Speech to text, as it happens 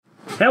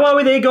How are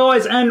we there,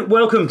 guys? And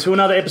welcome to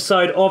another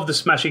episode of the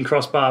Smashing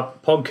Crossbar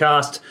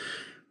podcast.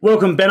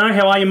 Welcome, Benno.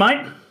 How are you,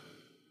 mate?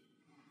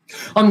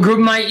 I'm good,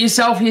 mate.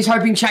 Yourself? Here's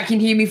hoping Chat can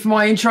hear me for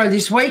my intro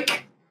this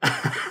week.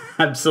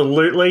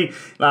 Absolutely.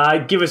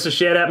 Give us a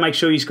shout out. Make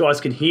sure you guys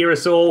can hear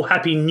us all.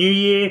 Happy New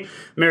Year.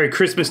 Merry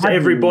Christmas to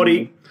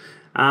everybody.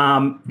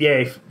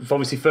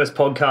 Obviously first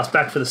podcast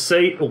back for the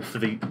seat or for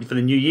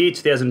the new year,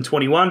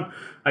 2021.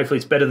 Hopefully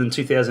it's better than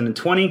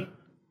 2020.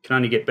 Can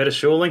only get better,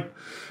 surely.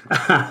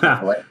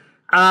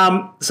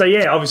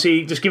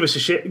 Obviously just give us a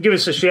shout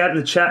in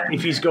the chat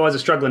if you guys are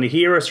struggling to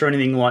hear us or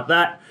anything like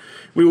that.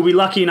 We will be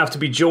lucky enough to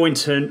be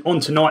joined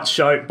on tonight's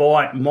show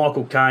by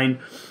Michael Caine,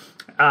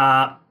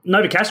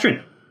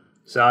 Novocastrian.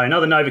 So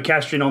another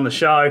Novocastrian on the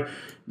show,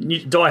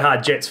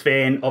 diehard Jets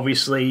fan.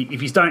 Obviously,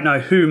 if you don't know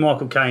who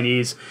Michael Caine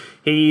is,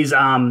 he's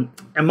a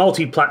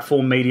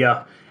multi-platform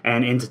media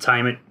and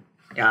entertainment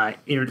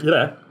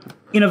innovator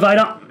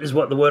is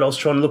what the word I was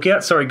trying to look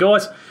at. Sorry,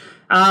 guys.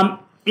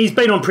 He's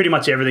been on pretty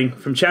much everything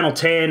from Channel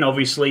 10.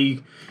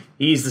 Obviously,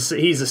 he's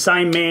the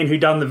same man who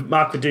done the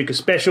Mark Viduka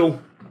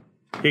special.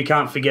 Who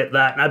can't forget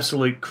that? An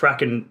absolute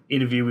cracking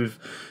interview with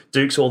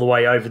Dukes all the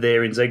way over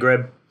there in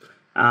Zagreb.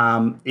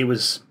 It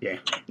was a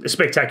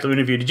spectacular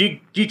interview. Did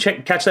you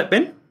catch that,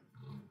 Ben?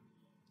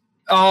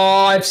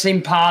 Oh, I've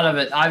seen part of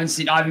it. I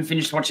haven't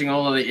finished watching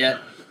all of it yet.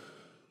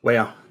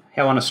 Wow,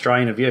 how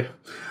un-Australian of you.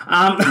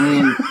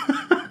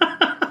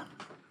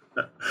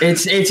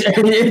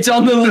 It's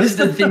on the list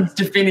of things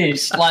to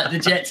finish, like the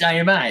Jets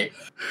AMA.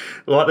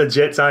 Like the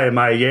Jets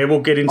AMA, yeah,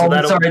 we'll get into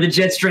that. Sorry, the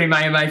Jetstream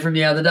AMA from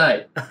the other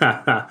day.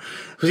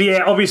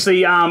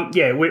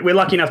 We're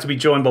lucky enough to be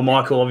joined by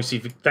Michael. Obviously,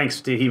 thanks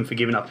to him for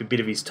giving up a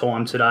bit of his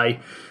time today.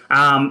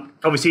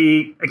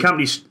 Obviously,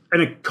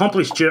 an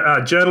accomplished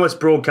journalist,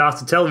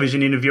 broadcaster,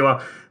 television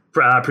interviewer,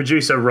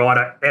 producer,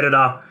 writer,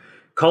 editor,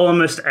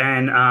 columnist,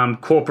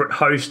 and corporate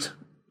host.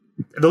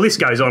 The list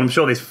goes on. I'm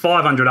sure there's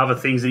 500 other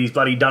things that he's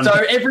bloody done.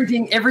 So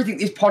everything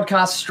this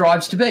podcast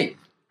strives to be.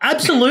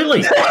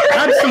 Absolutely.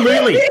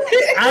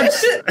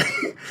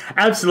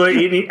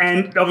 Absolutely.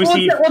 And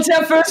obviously... What's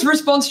our first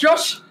response,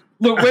 Josh?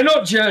 Look, we're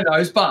not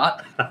journos,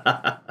 but...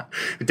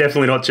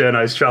 Definitely not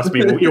journos, trust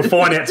me. You'll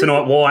find out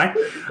tonight why,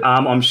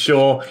 I'm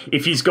sure.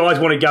 If you guys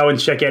want to go and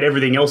check out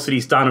everything else that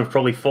he's done of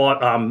probably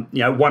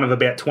one of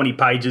about 20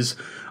 pages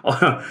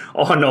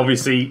on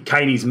obviously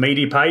Caine's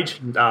media page,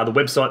 the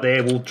website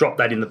there, we'll drop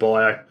that in the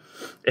bio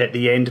at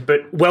the end.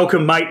 But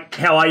welcome, mate.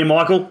 How are you,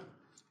 Michael?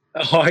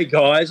 Hi,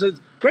 guys. It's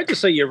great to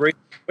see you read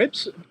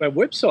the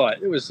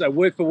website. It was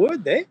word for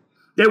word there.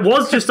 It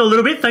was just a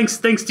little bit. Thanks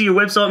to your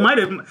website, mate.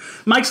 It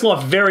makes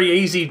life very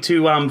easy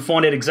to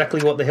find out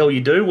exactly what the hell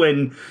you do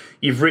when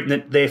you've written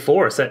it there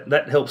for us.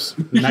 That helps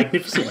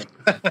magnificently.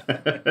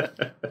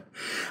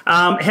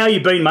 How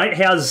you been, mate?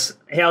 How's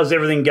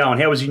everything going?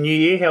 How was your New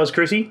Year? How was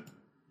Chrissy?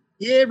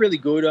 Yeah, really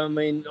good. I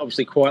mean,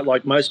 obviously quite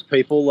like most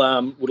people, would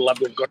have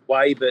loved to have got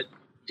away, but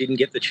didn't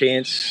get the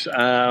chance.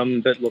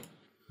 But look,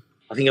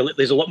 I think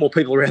there's a lot more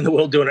people around the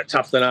world doing it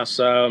tough than us.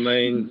 So, I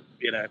mean,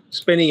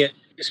 spending it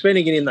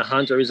in the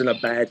Hunter isn't a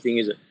bad thing,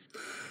 is it?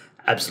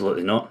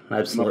 Absolutely not.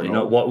 Absolutely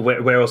not.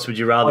 Where else would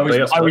you rather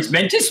be? I was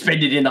meant to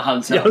spend it in the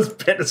Hunter. Yeah, I was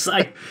about to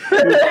say.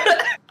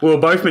 we were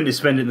both meant to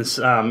spend it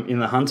in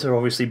the Hunter.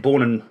 Obviously,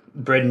 born and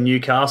bred in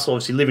Newcastle.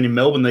 Obviously, living in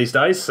Melbourne these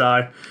days.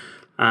 So,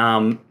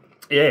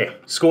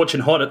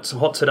 scorching hot. It's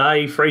hot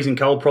today. Freezing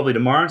cold probably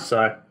tomorrow.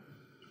 So,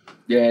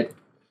 yeah.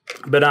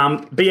 But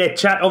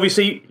chat.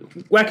 Obviously,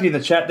 whacking in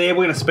the chat there.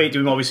 We're going to speak to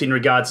him obviously in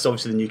regards to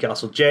obviously the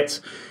Newcastle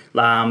Jets.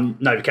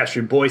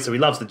 Novocastrian boy, so he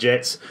loves the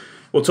Jets.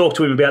 We'll talk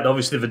to him about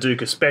obviously the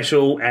Viduka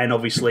special and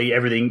obviously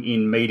everything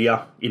in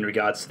media in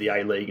regards to the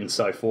A-League and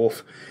so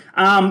forth.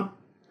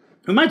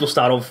 We may as well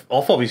start off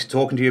obviously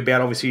talking to you about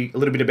obviously a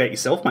little bit about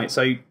yourself, mate.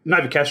 So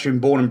Novocastrian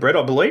born and bred,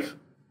 I believe.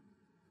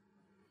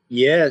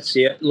 Yes,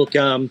 yeah. Look,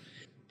 I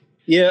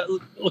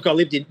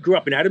grew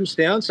up in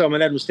Adamstown, so I'm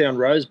an Adamstown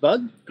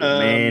Rosebud.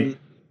 Man.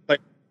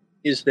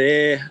 Is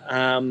there.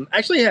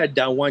 Actually had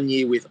 1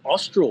 year with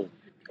Austral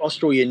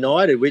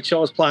United, which I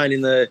was playing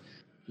in the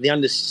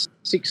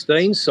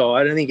under-16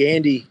 side. I think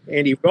Andy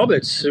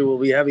Roberts, who we'll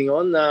be having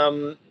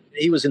on,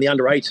 he was in the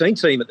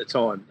under-18 team at the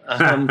time.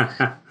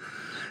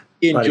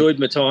 Enjoyed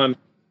my time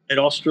at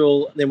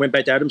Austral, then went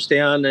back to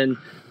Adamstown, and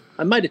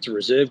I made it to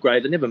reserve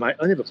grade. I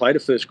never played a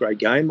first-grade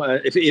game,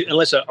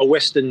 unless a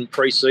Western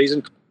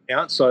pre-season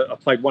counts. So I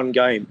played one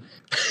game,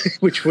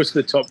 which was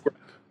the top grade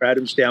for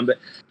Adamstown. But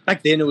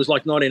back then it was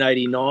like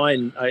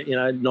 1989,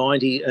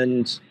 90,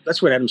 and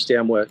that's when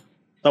Adamstown were.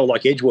 They were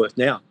like Edgeworth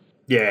now.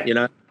 Yeah.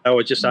 They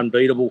were just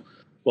unbeatable.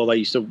 Well, they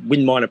used to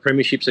win minor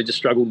premierships. They just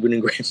struggled winning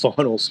grand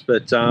finals.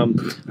 But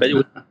it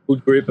was a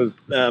good group of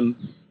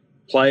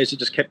players that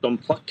just kept on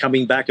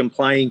coming back and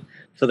playing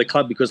for the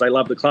club because they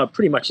love the club.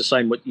 Pretty much the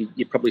same what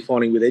you're probably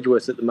finding with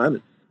Edgeworth at the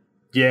moment.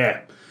 Yeah.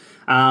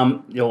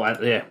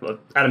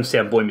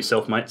 Adamstown boy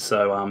myself, mate.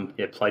 So,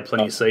 played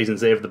plenty of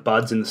seasons there for the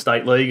Buds in the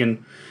State League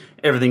and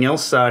everything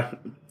else. So,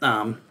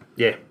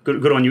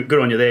 good on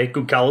you there.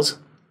 Good colours.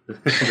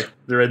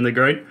 The red and the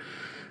green.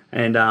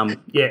 And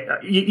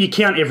you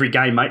count every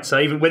game, mate. So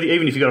even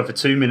if you got it for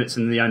 2 minutes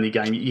in the only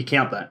game, you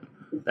count that.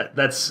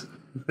 That's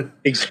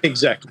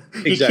exactly.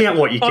 You count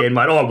what you can,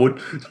 mate. I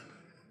would.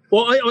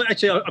 Well, I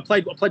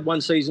played one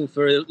season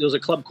for, there was a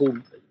club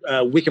called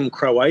Wickham,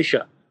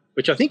 Croatia,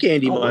 which I think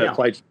Andy might have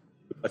played for,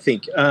 I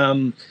think.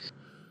 And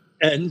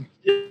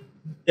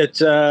its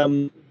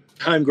home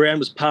ground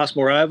was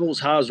Passmore Oval, it was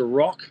hard as a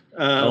rock,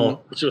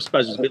 which I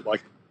suppose was a bit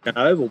like an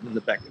oval in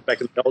the back in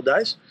the old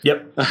days.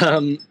 Yep.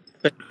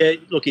 But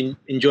look,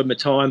 enjoyed my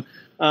time.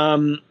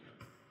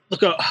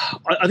 Look,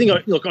 I think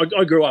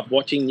I grew up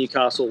watching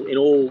Newcastle in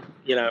all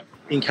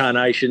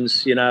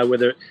incarnations.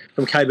 Whether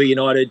from KB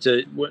United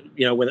to when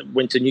it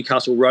went to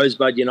Newcastle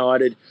Rosebud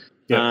United.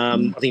 Yep.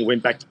 I think it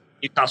went back to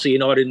Newcastle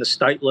United in the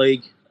State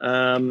League,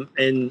 and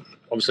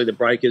obviously the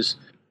Breakers.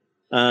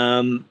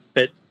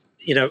 But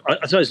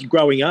I suppose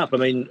growing up, I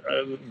mean,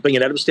 being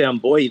an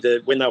Adamstown boy,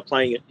 when they were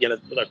playing at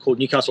they're called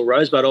Newcastle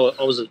Rosebud,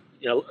 I was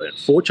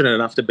fortunate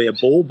enough to be a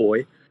ball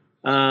boy.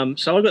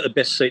 So I got the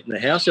best seat in the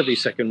house every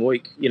second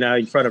week,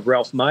 in front of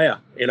Ralph Mayer,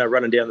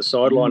 running down the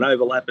sideline,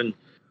 overlapping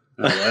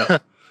Joe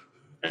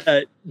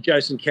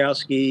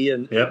Sinkowski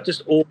and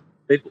just all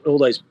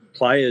those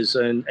players,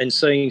 and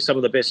seeing some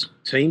of the best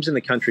teams in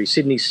the country.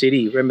 Sydney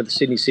City, remember the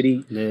Sydney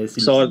City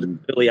side of the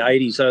early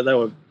 80s? So they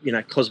were,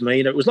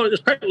 Cosmina. It was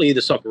practically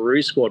the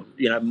Socceroos squad,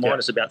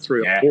 minus about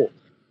 3 or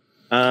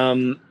 4.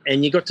 And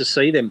you got to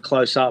see them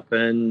close up,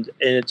 and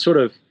it's sort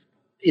of,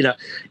 in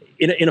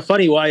a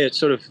funny way, it's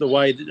sort of the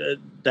way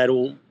that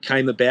all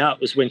came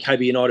about was when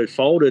KB United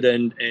folded,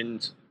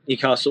 and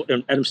Newcastle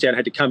and Adamstown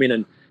had to come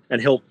in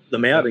and help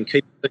them out and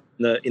keep it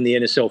in the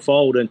NSL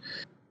fold.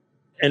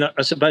 And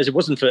I suppose it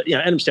wasn't for,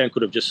 Adamstown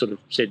could have just sort of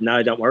said,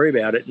 no, don't worry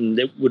about it, and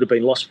it would have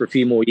been lost for a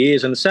few more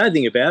years. And the sad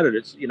thing about it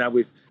is,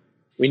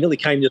 we nearly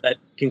came to that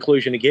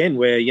conclusion again,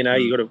 where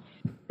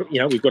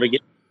we've got to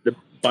get the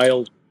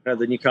bail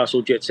the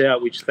Newcastle Jets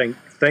out, which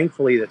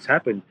thankfully that's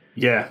happened.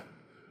 Yeah,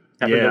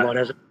 happened a lot,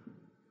 hasn't it?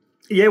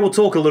 Yeah, we'll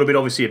talk a little bit,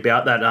 obviously,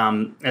 about that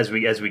as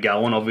we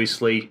go on.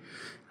 Obviously,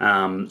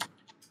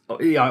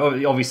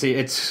 obviously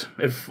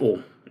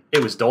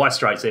it was dire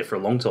straits there for a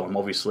long time.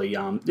 Obviously,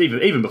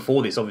 even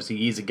before this, obviously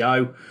years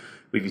ago,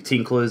 with your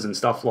Tinklers and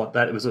stuff like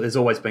that, there's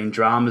always been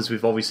dramas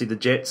with obviously the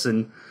Jets,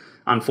 and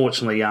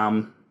unfortunately,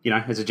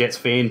 as a Jets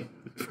fan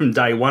from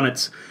day one,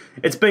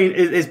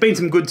 there's been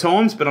some good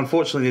times, but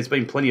unfortunately, there's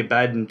been plenty of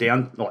bad and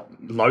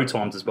low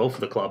times as well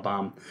for the club,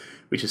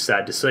 which is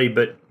sad to see.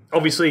 But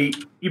obviously,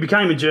 you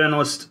became a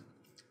journalist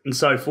and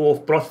so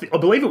forth, but I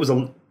believe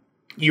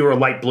you were a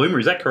late bloomer.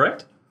 Is that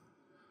correct?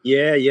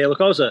 Yeah.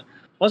 Look, I was a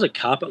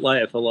carpet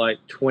layer for like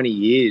 20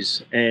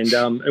 years, and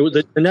it was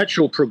the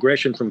natural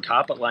progression from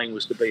carpet laying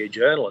was to be a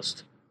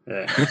journalist.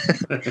 Yeah.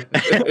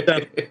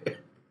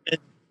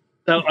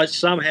 So I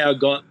somehow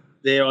got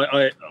there.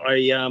 I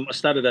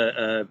started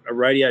a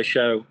radio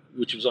show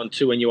which was on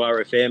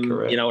 2NURFM,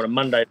 Correct. On a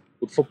Monday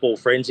called Football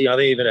Frenzy. I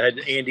think even had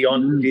Andy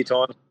on a few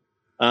times.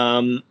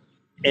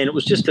 And it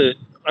was just I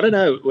don't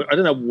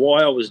know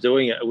why I was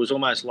doing it. It was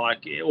almost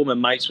like all my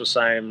mates were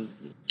saying,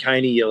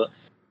 Caney, you're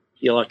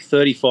like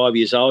 35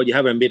 years old, you're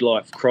having a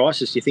midlife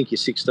crisis, you think you're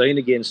 16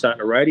 again,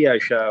 starting a radio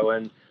show.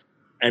 And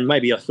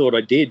maybe I thought I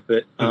did,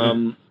 but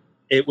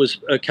it was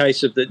a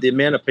case of the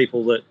amount of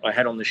people that I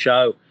had on the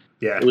show.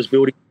 Yeah. It was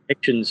building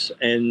connections,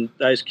 and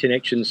those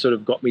connections sort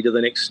of got me to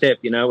the next step,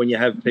 when you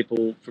have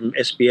people from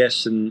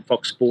SBS and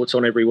Fox Sports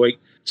on every week,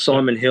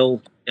 Simon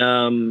Hill,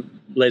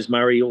 Les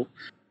Murray,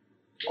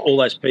 all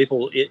those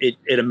people,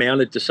 it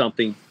amounted to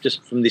something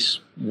just from this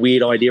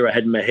weird idea I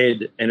had in my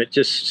head, and it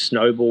just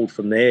snowballed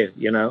from there.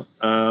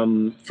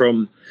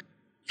 From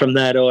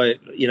that, I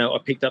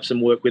picked up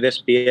some work with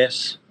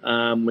SBS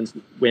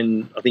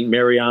when I think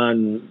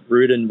Marianne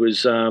Rudin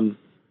was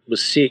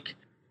sick,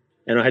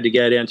 and I had to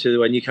go down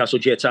to a Newcastle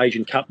Jets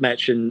Asian Cup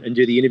match and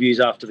do the interviews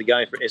after the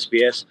game for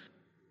SBS.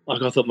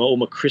 Like, I thought all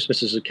my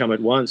Christmases had come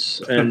at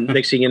once, and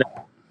next thing you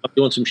know, I'm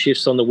doing some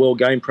shifts on the World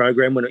Game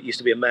program when it used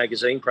to be a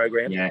magazine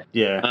program.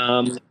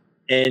 Yeah.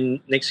 And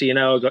next thing you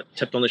know, I got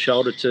tapped on the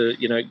shoulder to,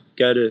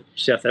 go to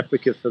South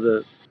Africa for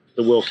the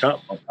World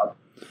Cup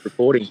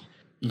reporting.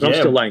 And I'm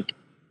still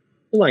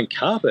laying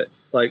carpet.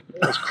 Like,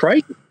 it's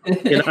crazy.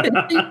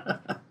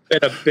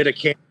 Better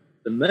camp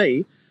than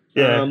me.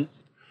 Yeah.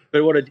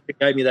 But what it did, it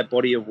gave me that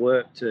body of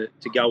work to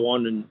go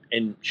on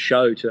and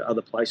show to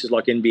other places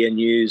like NBN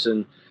News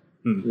and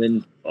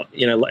then,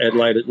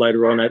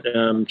 later on at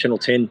Channel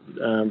 10,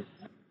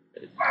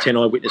 10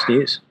 Eyewitness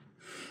News.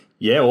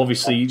 Yeah,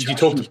 obviously. Did you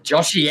talk to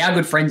Joshy, our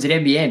good friends at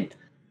NBN?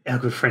 Our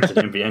good friends at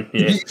NBN,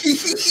 yeah.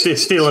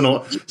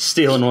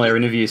 stealing all our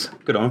interviews.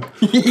 Good on.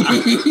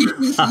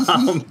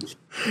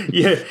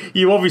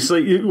 You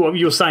obviously,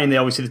 you were saying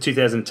there, obviously, the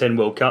 2010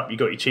 World Cup, you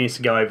got your chance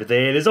to go over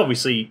there. There's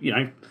obviously,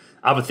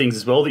 other things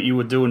as well that you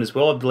were doing as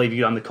well. I believe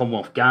you're on the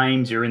Commonwealth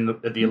Games, you're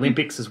at the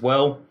Olympics as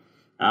well.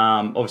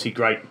 Obviously,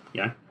 great,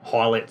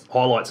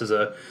 highlights as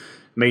a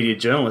media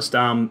journalist.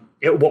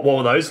 What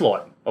were those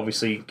like?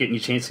 Obviously, getting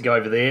your chance to go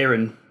over there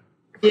and.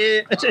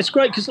 Yeah, it's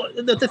great because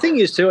the thing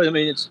is too. I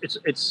mean,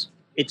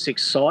 it's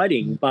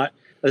exciting, but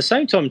At the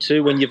same time,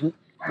 too, when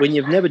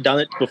you've never done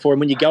it before, and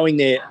when you're going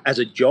there as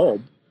a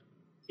job,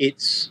 you're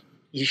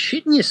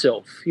shitting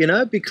yourself,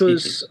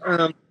 because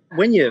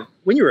when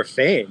you're a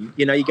fan,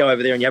 you go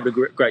over there and you have a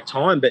great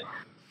time, but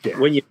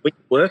when you're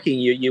working,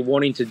 you're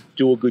wanting to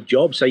do a good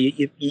job, so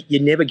you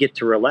never get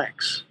to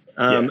relax.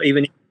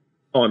 Even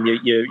time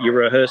you're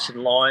rehearsing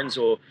lines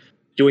or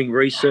doing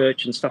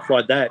research and stuff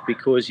like that,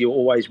 because you're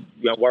always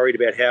worried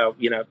about how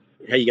you're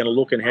going to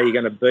look and how you're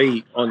going to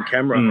be on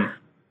camera.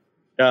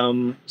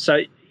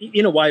 So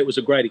in a way, it was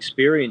a great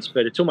experience,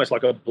 but it's almost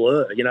like a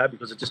blur,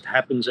 because it just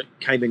happens. It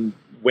came and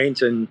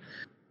went, and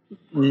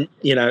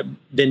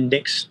then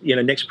next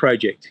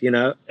project,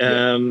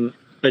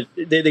 but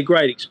they're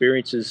great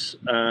experiences,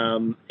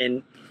 and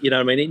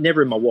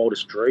never in my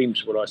wildest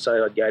dreams would I say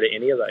I'd go to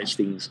any of those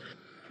things,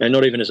 and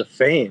not even as a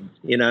fan,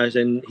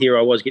 and here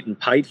I was getting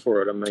paid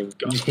for it. I mean,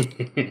 God,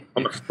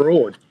 I'm a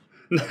fraud.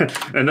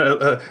 And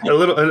a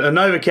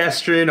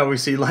Novocastrian,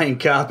 obviously laying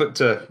carpet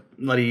to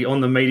bloody on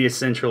the media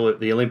central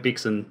at the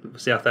Olympics and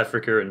South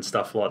Africa and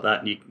stuff like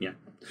that. And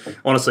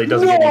honestly, it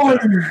doesn't get any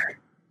better.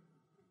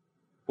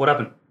 What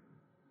happened?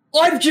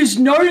 I've just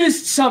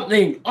noticed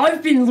something.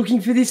 I've been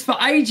looking for this for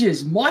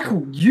ages.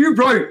 Michael, you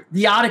wrote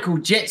the article,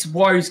 Jets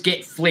Woes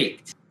Get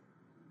Flicked.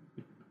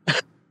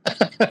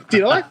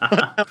 Did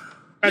I?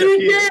 You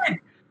did.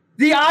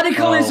 The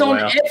article is on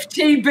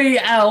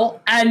FTBL,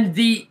 and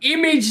the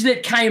image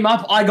that came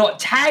up, I got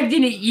tagged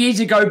in it years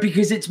ago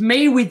because it's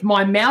me with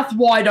my mouth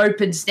wide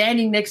open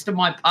standing next to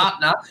my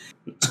partner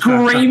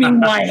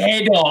screaming my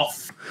head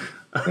off.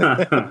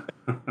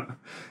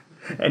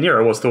 And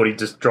here I was, thought he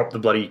just dropped the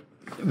bloody...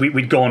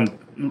 We'd gone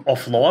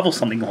off live or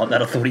something like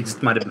that. I thought he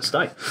just made a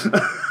mistake.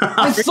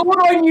 I thought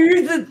I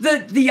knew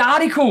the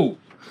article.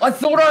 I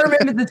thought I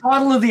remembered the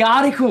title of the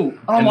article.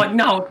 I'm like,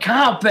 no, it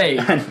can't be.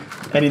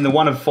 And in the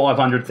one of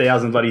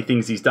 500,000 bloody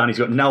things he's done, he's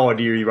got no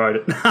idea he wrote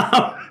it.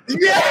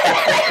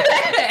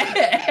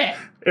 Yeah!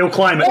 He'll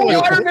claim it.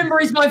 All I remember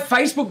is my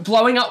Facebook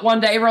blowing up one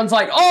day. Everyone's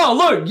like, oh,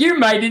 look, you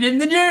made it in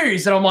the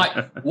news. And I'm like,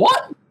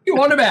 what? What are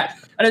you on about?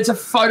 And it's a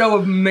photo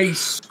of me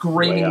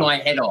screaming my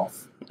head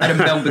off at a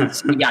Melbourne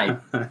City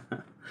game. Yeah,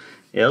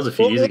 that was a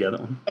few years ago, that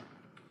one.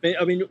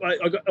 I mean, I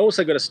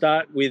also got to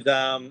start with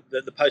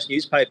the Post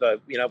newspaper,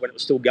 when it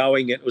was still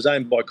going. It was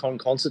owned by Con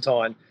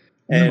Constantine.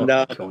 And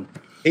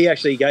he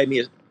actually gave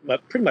me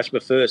pretty much my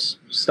first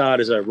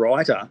start as a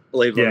writer,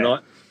 believe it or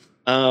not.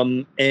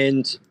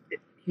 And,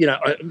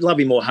 I love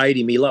him or hate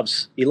him. He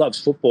loves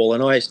football.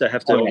 And I used to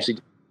have to obviously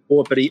do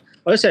sport, but I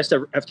also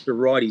have to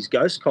write his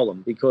ghost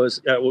column because,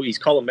 his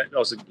column, I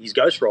was his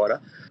ghost writer.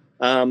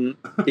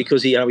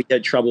 Because he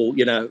had trouble,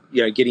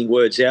 getting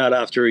words out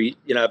after he,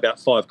 about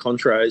 5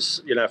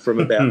 contros, from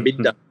about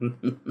midday.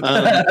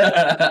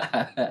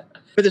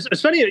 But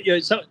it's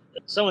funny,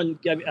 someone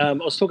gave me, I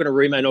was talking to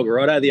Remo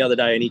Nogarotto the other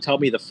day, and he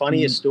told me the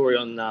funniest story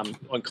on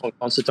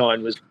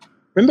Constantine was,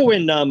 remember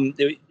when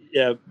it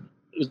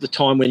was the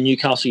time when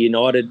Newcastle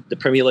United, the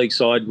Premier League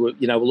side, were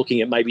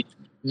looking at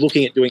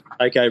doing a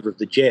takeover of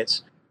the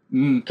Jets,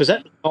 because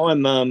at the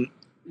time.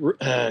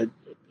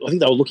 I think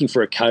they were looking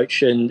for a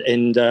coach,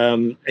 and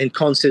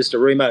Con says to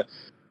Remo,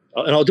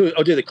 and I'll do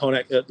the Con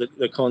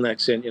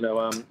accent,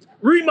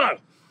 Remo,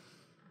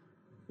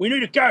 we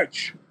need a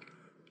coach.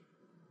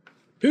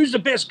 Who's the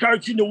best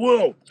coach in the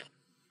world?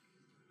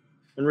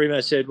 And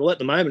Remo said, well, at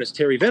the moment it's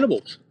Terry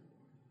Venables.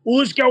 Well,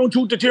 let's go and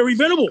talk to Terry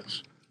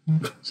Venables.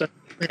 So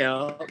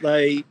now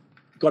they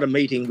got a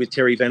meeting with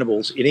Terry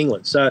Venables in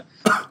England. So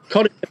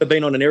Con had never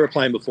been on an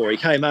aeroplane before. He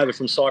came over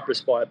from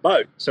Cyprus by a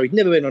boat, so he'd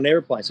never been on an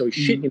aeroplane. So he's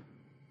shitting him.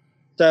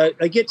 So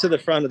they get to the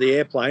front of the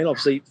airplane,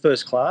 obviously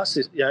first class.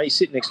 He's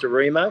sitting next to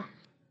Remo,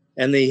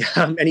 and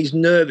and he's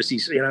nervous.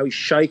 He's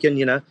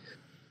shaking, and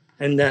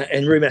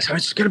Remo says,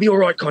 "It's going to be all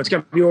right, Con. It's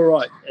going to be all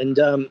right." And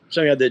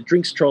so the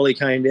drinks trolley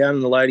came down,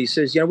 and the lady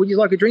says, "Would you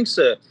like a drink,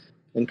 sir?"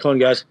 And Con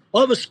goes,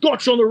 "I'll have a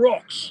scotch on the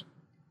rocks."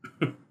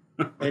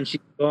 And she's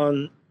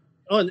gone,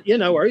 "Oh, yeah,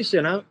 no worries,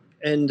 And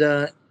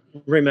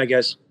Remo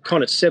goes,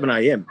 "Con, it's 7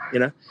 a.m.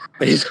 And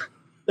it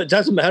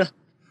doesn't matter."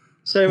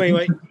 So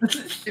anyway, and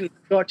he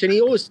goes to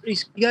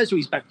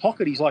his back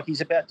pocket. He's like,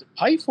 he's about to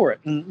pay for it.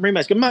 And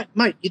Remo's going, mate,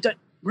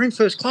 we're in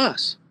first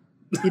class.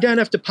 You don't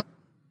have to pay.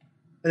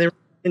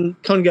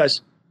 And Con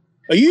goes,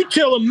 are you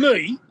telling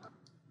me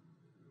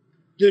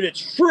that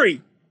it's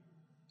free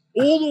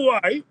all the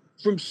way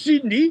from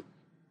Sydney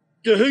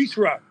to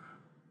Heathrow?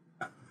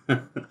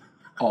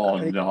 Oh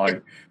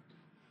no!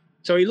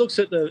 So he looks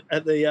at the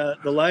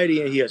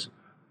lady and he goes,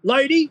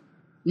 lady,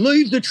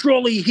 leave the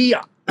trolley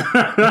here.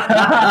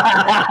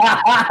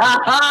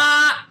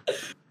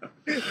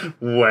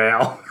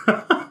 Wow.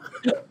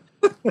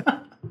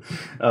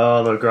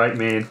 Oh, the great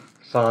man.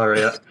 Far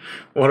out.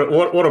 What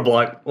a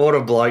bloke. What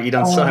a bloke. He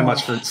done so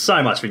much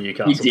for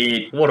Newcastle. He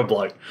did. What a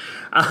bloke.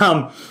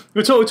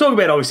 We talk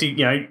about obviously,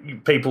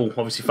 people,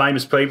 obviously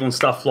famous people and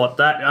stuff like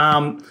that.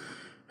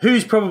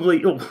 Who's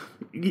probably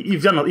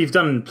you've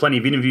done plenty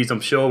of interviews,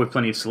 I'm sure, with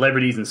plenty of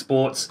celebrities and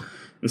sports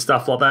and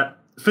stuff like that.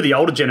 For the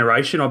older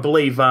generation, I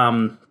believe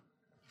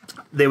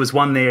there was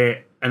one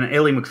there, an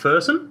Elle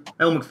Macpherson.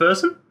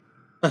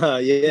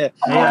 Yeah.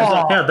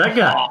 How'd that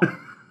go?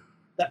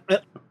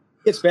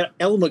 It's about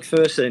Elle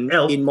Macpherson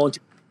in Monty.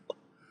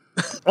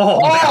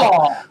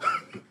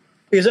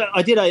 Because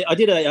I did a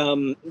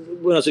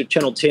when I was at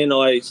Channel 10,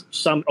 I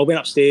went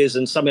upstairs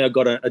and somehow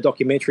got a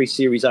documentary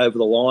series over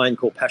the line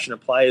called Passionate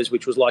Players,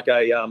 which was like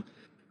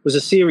was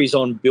a series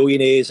on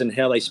billionaires and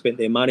how they spent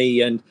their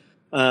money. And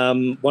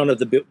one of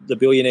the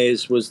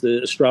billionaires was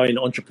the Australian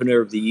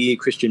Entrepreneur of the Year,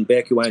 Christian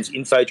Beck, who owns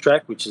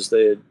InfoTrack, which is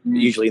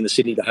usually in the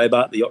Sydney to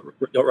Hobart, the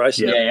yacht race.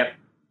 Yeah.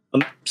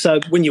 So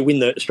when you win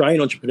the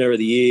Australian Entrepreneur of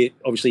the Year,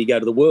 obviously you go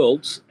to the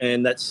Worlds,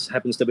 and that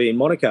happens to be in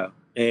Monaco.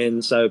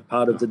 And so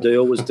part of the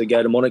deal was to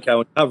go to Monaco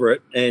and cover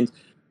it. And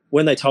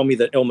when they told me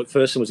that Elle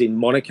Macpherson was in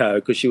Monaco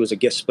because she was a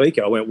guest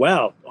speaker, I went,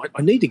 wow,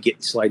 I need to get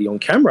this lady on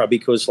camera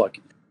because,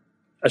 like,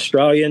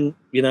 Australian,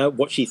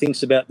 what she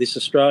thinks about this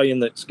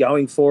Australian that's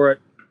going for it.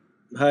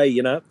 Hey,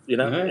 and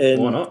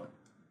why not?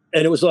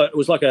 And it was like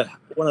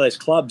one of those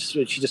clubs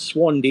where she just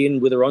swanned in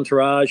with her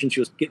entourage and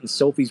she was getting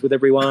selfies with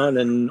everyone.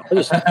 And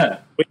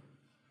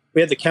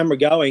we had the camera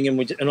going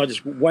and I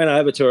just went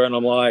over to her and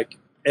I'm like,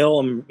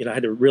 Elle, I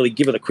had to really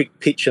give her the quick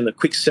pitch and the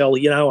quick sell.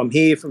 I'm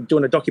here from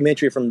doing a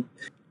documentary from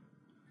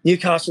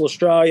Newcastle,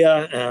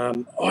 Australia.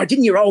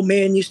 Didn't your old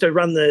man used to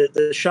run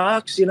the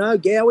Sharks,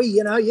 Gowie,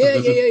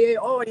 Yeah.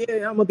 Oh,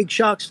 yeah, I'm a big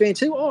Sharks fan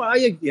too. Oh, are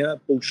you?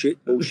 Bullshit.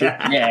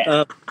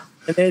 Yeah.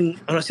 And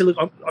I said, look,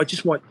 I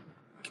just want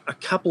a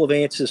couple of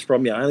answers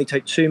from you. I only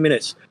take 2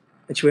 minutes.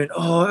 And she went,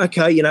 oh,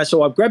 okay,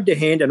 so I've grabbed her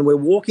hand and we're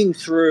walking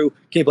through.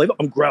 Can you believe it?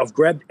 I've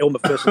grabbed Elle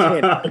Macpherson's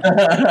hand.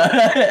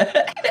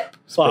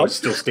 So it's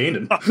still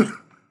standing.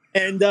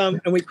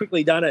 And we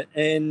quickly done it.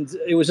 And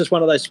it was just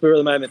one of those spur of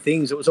the moment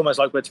things. It was almost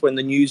like that's when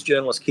the news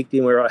journalist kicked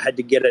in where I had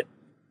to get it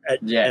at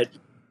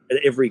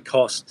every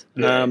cost.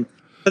 Yeah.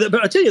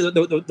 But I tell you,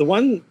 the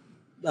one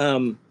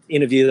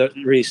interview that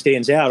really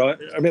stands out, I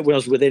remember when I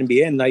was with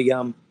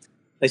NBN,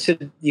 they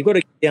said, you've got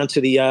to get down to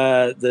the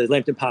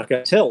Lambton Park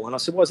Hotel. And I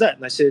said, what's that?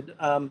 And they said,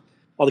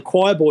 the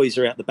choir boys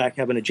are out the back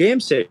having a jam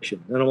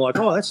session. And I'm like,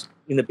 oh, that's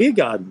in the beer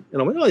garden.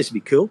 And I went, oh, this would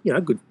be cool.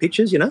 Good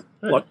pictures, I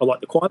like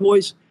the choir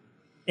boys.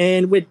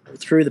 And went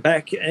through the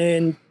back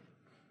and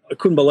I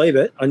couldn't believe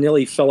it. I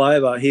nearly fell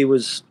over. He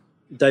was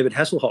David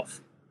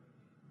Hasselhoff.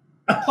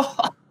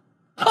 I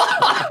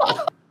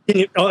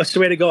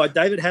swear to God,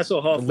 David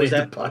Hasselhoff was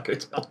at Park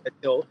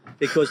Hotel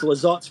because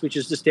Lizotte, which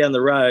is just down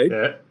the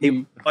road, he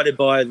was invited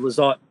by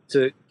Lizotte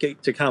to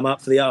come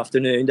up for the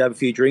afternoon to have a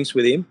few drinks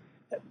with him.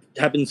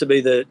 Happened to be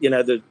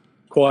the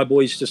choir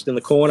boys just in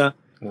the corner.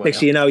 Wow. Next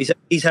thing you know,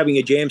 he's having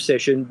a jam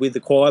session with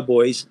the choir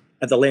boys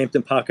at the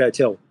Lambton Park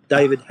Hotel.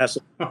 David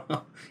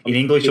Hasselhoff. In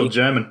English or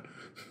German?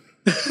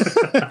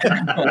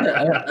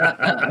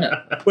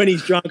 When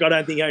he's drunk, I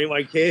don't think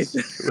anyone cares.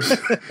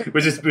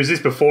 was this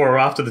before or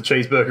after the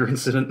cheeseburger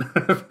incident?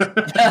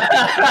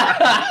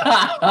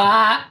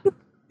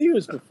 He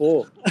was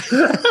before. I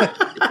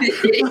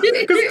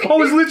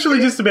was literally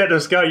just about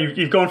to go.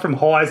 You've gone from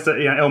highs to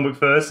Elle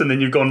Macpherson,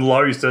 then you've gone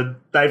lows to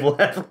Dave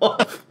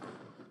Hasselhoff.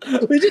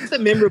 They're just the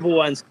memorable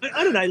ones.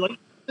 I don't know. Like,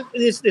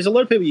 there's a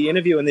lot of people you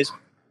interview, and there's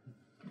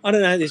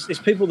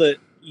people that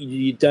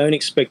you don't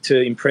expect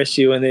to impress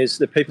you, and there's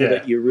the people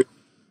that you really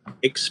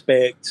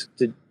expect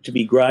to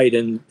be great,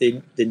 and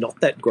they're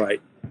not that great.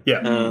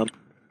 Yeah.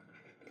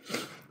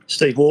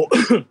 Steve Waugh.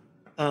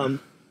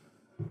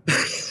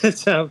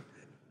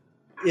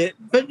 Yeah,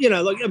 but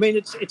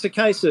it's a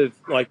case of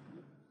like,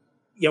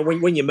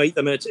 when you meet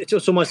them,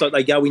 it's almost like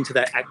they go into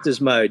that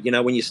actor's mode.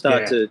 When you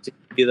start to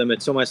hear them,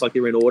 it's almost like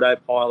they're in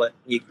autopilot.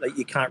 You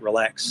can't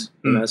relax.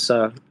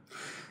 So.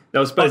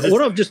 No, I suppose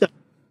what I've just done.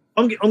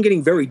 I'm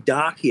getting very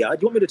dark here. Do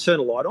you want me to turn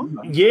a light on?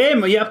 Yeah,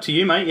 up to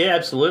you, mate. Yeah,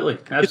 absolutely.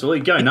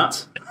 Go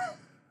nuts.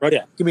 Right,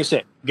 yeah. Give me a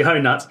sec.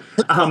 Go nuts.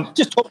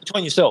 Just talk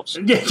between yourselves.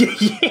 Yeah.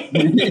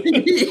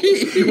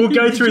 We'll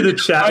go through the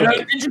chat.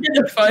 Did you get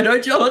the photo,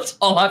 George?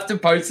 I'll have to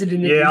post it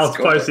in the Discord. I'll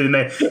post it in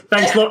there.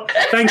 Thanks,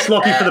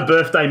 Lockie, for the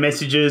birthday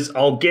messages.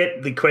 I'll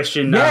get the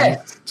question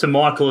to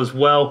Michael as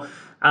well.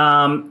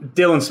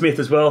 Dylan Smith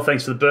as well.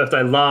 Thanks for the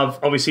birthday love.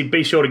 Obviously,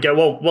 be sure to go.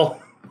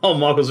 Well,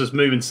 Michael's just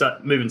moving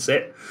set.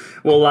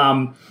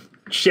 Well,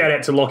 shout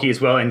out to Lockie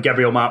as well and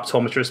Gabrielle Ma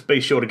Optometrist.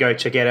 Be sure to go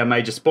check out our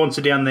major sponsor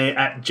down there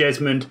at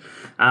Jesmond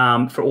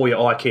for all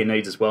your eye care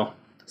needs as well.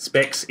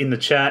 Specs in the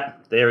chat.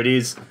 There it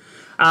is.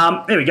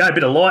 There we go. A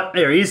bit of light.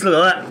 There he is. Look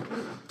at that.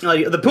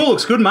 Oh, the pool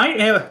looks good, mate.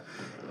 How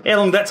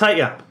long did that take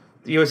you?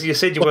 You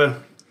said you were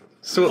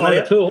sorting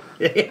that out. Pool.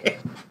 Yeah.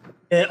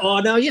 Oh,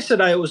 no,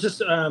 yesterday it was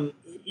just... I've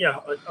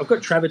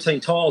got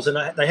travertine tiles and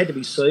they had to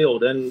be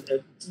sealed. And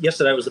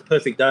yesterday was the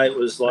perfect day. It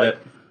was like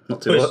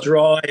not too it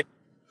dry,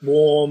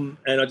 warm,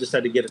 and I just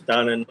had to get it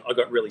done. And I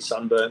got really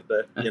sunburnt,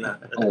 but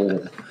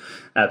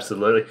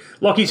Absolutely.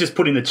 Lockie's just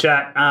put in the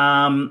chat.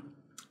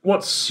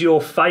 What's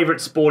your favourite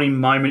sporting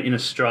moment in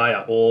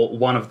Australia, or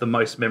one of the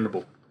most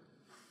memorable?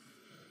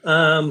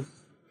 Jeez.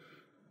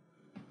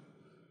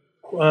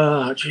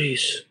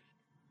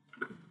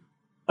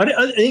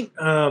 I think.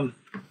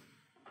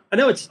 I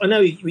know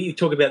you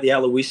talk about the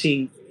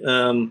Aloisi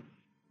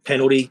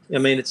penalty. I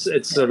mean, it's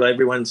sort of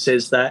everyone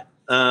says that,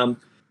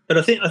 but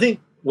I think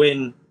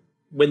when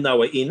they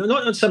were in,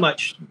 not so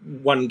much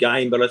one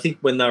game, but I think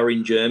when they were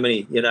in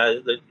Germany,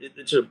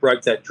 it sort of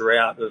broke that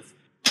drought of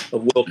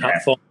World Cup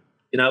finals.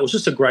 It was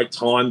just a great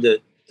time to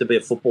be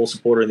a football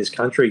supporter in this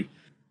country.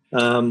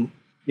 Whatever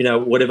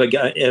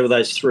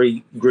those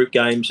 3 group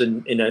games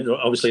and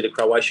obviously the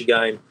Croatia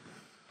game,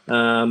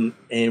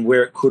 and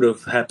where it could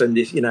have happened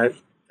if,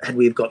 had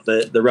we got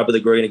the rub of the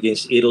green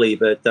against Italy.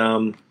 But,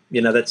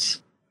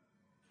 that's,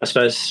 I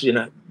suppose,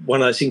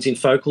 one of those things in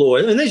folklore.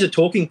 And these are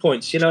talking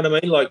points, you know what I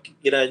mean? Like,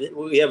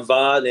 we have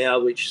VAR now,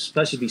 which is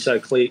supposed to be so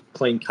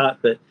clean cut,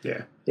 but,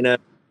 a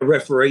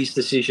referee's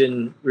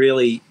decision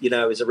really,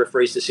 is a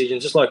referee's decision.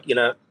 Just like, you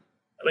try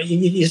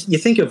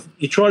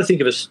to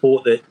think of a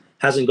sport that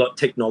hasn't got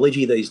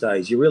technology these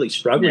days. You're really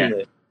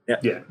struggling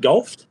there.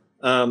 Golf,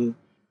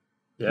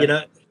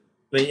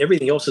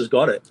 everything else has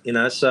got it,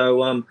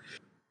 So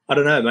I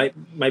don't know, mate.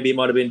 Maybe it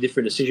might have been a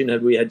different decision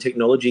had we had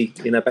technology,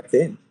 back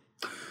then.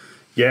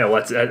 Yeah,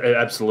 well, that's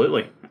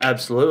absolutely.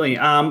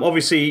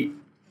 Obviously,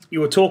 we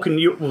were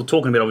talking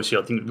about, obviously,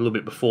 I think a little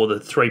bit before, the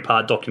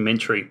 3-part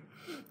documentary.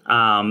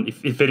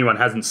 If anyone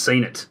hasn't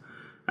seen it,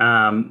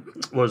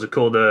 what was it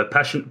called? The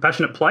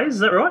Passionate Players,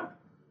 is that right?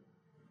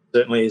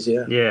 Certainly is,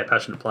 yeah. Yeah,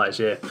 Passionate Players,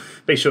 yeah.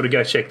 Be sure to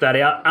go check that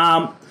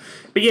out.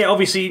 But yeah,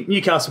 obviously,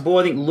 Newcastle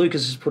boy, I think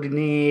Lucas has put in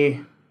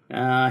there.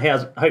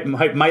 Hope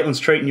Maitland's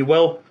treating you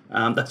well.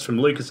 That's from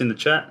Lucas in the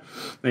chat.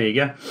 There you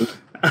go.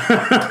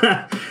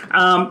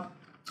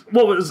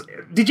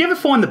 Did you ever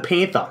find the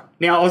Panther?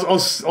 Now, I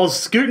was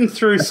scooting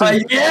through some...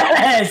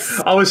 yes!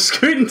 I was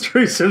scooting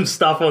through some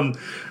stuff on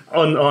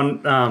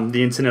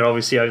the internet,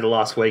 obviously, over the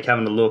last week,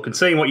 having a look and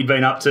seeing what you'd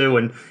been up to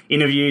and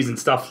interviews and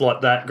stuff like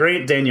that.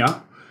 Grant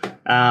Denyer,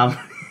 out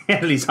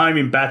at his home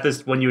in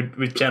Bathurst when you were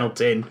with Channel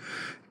 10,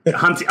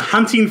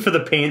 hunting for the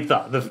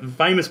Panther, the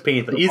famous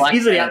Panther.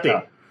 Is it out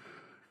there?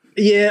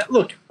 Yeah,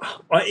 look,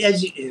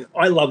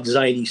 I love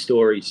zany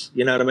stories.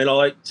 You know what I mean? I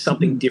like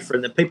something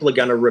different that people are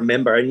going to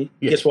remember. And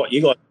guess what?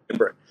 You got to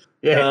remember it.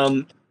 Yeah.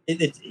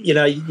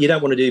 You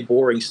don't want to do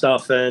boring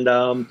stuff. And,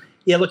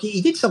 look,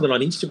 he did something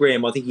on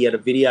Instagram. I think he had a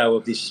video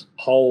of this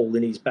hole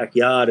in his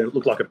backyard, and it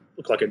looked like a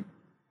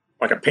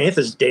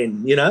panther's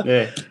den,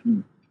 Yeah.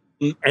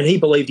 And he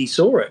believed he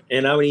saw it.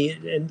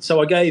 And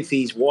so I gave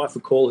his wife a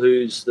call,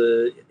 who's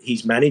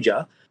his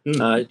manager,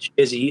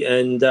 Jesse,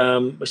 and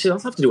I said,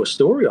 I'd love to do a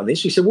story on this.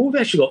 She said, well, we've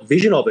actually got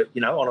vision of it,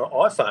 on an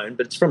iPhone,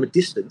 but it's from a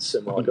distance.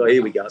 And I'm like, oh,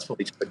 here we go. It's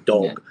probably just a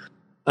dog.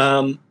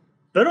 Yeah.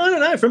 But I don't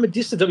know, from a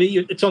distance, I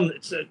mean, it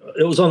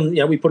was on,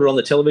 we put it on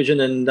the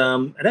television, and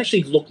it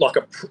actually looked like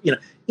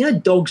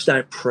dogs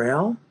don't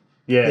prowl.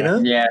 Yeah.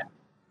 Yeah.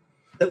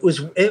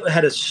 It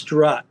had a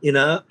strut, and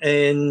I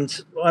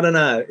don't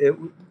know.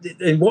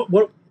 And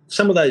what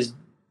some of those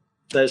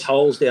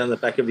holes down the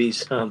back of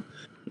his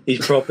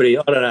property,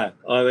 I don't know.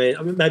 I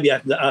mean, maybe I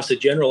have to ask the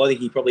general. I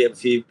think he probably have a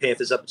few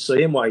panthers up at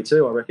CM Way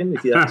too, I reckon,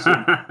 if you ask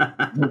him.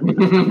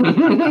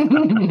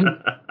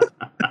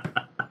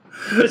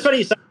 But it's funny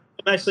you say,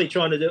 I'm actually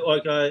trying to do,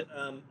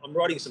 I'm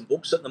writing some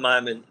books at the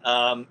moment,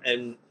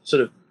 and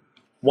sort of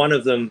one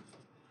of them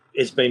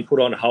has been put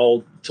on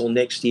hold till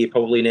next year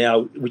probably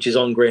now, which is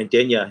on Grant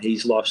Denyer,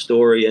 his life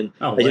story. And,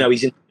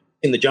 he's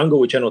in the jungle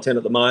with Channel 10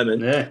 at the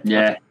moment.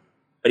 Yeah.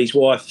 But his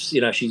wife's,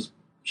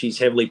 she's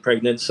heavily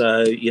pregnant,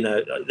 so,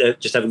 they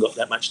just haven't got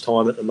that much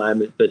time at the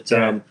moment. But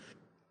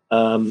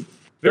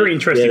very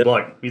interesting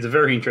bloke. He's a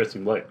very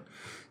interesting bloke.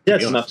 Yeah,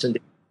 some ups and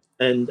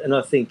downs. And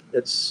I think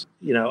that's,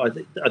 I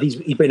think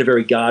he's been a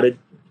very guarded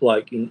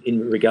bloke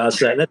in regards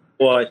to that. And that's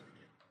why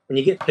when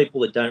you get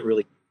people that don't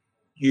really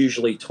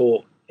usually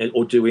talk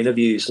or do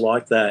interviews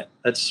like that,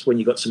 that's when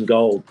you got some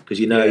gold, because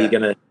you're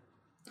going to,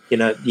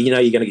 you're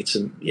going to get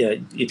some.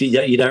 If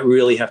you don't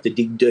really have to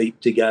dig deep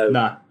to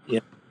go,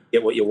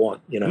 get what you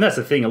want. And that's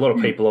the thing. A lot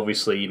of people,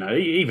 obviously,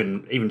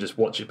 even just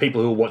watching,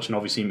 people who are watching,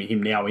 obviously,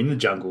 him now in the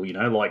jungle, may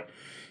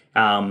not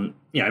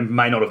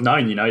have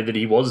known, that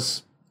he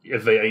was a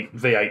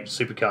V8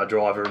 supercar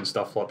driver and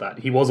stuff like that.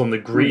 He was on the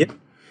grid. Yeah.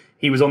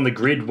 He was on the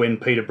grid when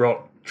Peter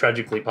Brock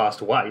tragically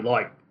passed away.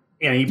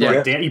 He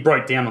broke down. He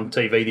broke down on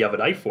TV the other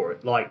day for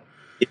it.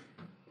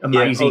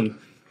 Amazing.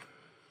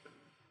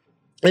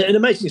 An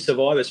amazing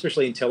survivor,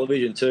 especially in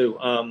television too,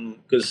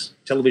 because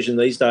television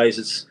these days,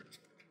 it's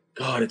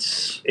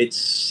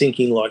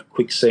sinking like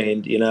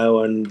quicksand,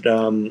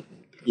 and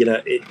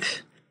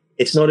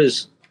it's not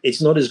as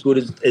good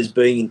as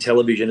being in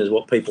television as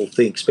what people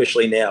think,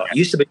 especially now. It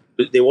used to be,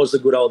 there was the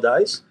good old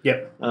days.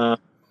 Yep. But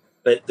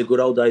the good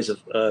old days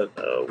are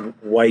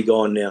way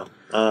gone now.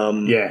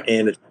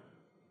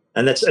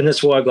 And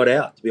that's why I got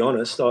out, to be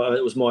honest.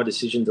 It was my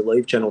decision to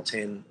leave Channel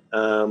 10.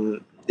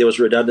 There was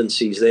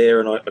redundancies there,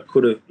 and I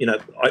could have,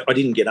 I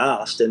didn't get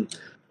asked, and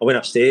I went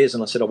upstairs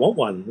and I said, I want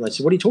one. And they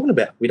said, what are you talking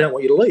about? We don't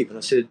want you to leave. And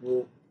I said,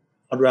 well,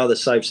 I'd rather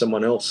save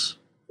someone else,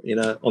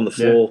 on the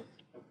floor,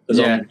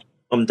 because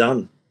I'm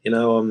done.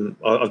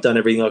 I've done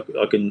everything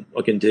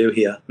I can do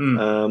here.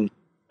 And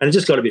it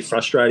just got a bit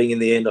frustrating in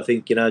the end, I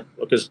think,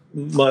 because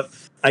my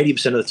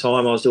 80% of the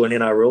time I was doing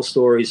NRL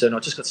stories, and I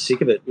just got sick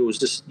of it. It was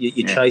just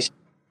you're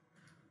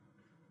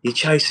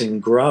chasing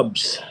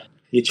grubs,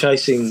 you're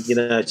chasing,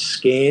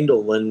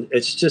 scandal, and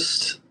it's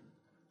just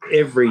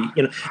every,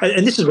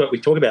 and this is what we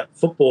talk about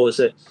football is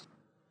that,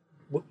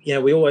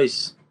 we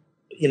always,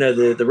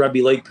 the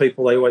rugby league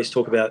people, they always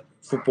talk about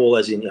football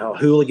as in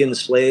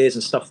hooligans, flares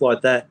and stuff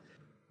like that.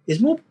 There's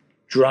more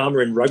drama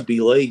in rugby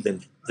league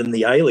than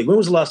the A-League. When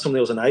was the last time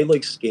there was an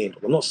A-League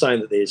scandal? I'm not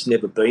saying that there's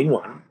never been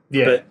one,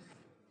 but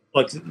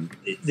like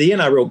the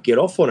NRL get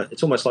off on it.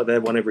 It's almost like they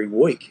have one every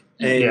week.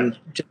 And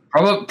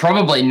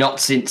probably not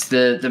since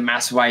the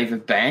mass wave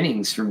of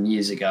bannings from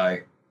years ago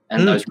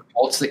and those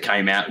reports that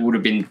came out would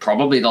have been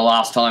probably the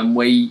last time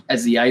we,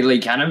 as the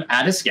A-League,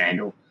 had a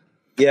scandal.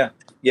 Yeah.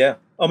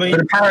 I mean,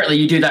 but apparently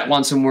you do that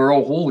once and we're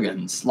all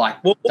hooligans.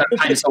 Like, don't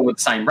paint us all with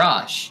the same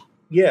brush.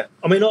 Yeah.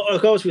 I mean, I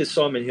was with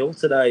Simon Hill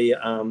today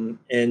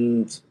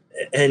and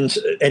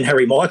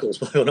Harry Michaels,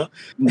 believe it or not.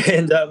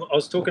 And I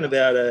was talking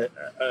about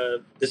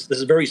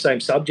this very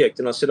same subject,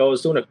 and I said I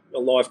was doing a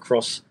live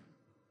cross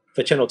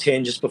for Channel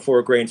 10 just before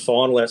a grand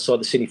final outside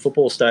the Sydney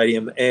Football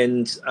Stadium,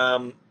 and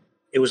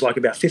it was like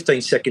about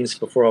 15 seconds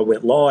before I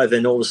went live,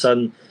 and all of a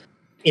sudden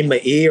in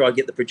my ear I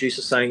get the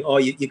producer saying, "Oh,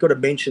 you've got to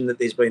mention that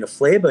there's been a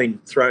flare being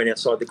thrown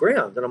outside the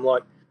ground." And I'm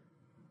like,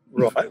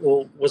 right,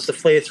 well, was the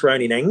flare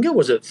thrown in anger?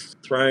 Was it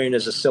thrown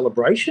as a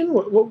celebration?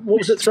 What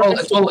was it thrown?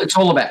 It's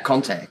all about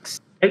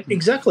context.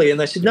 Exactly. And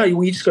they said, no,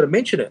 you just got to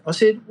mention it. I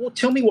said, well,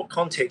 tell me what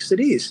context it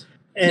is.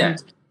 And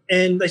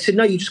they said,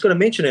 no, you just got to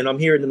mention it. And I'm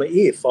hearing in my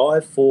ear,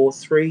 5, 4,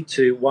 3,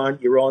 2, 1,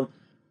 you're on.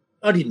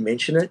 I didn't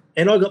mention it.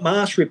 And I got my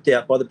ass ripped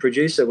out by the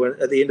producer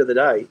at the end of the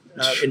day,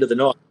 end of the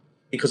night,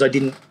 because I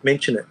didn't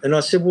mention it. And I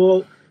said,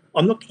 well,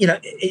 I'm not,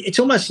 it's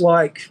almost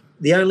like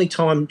the only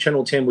time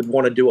Channel 10 would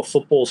want to do a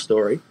football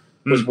story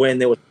was when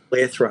there was a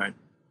flare thrown,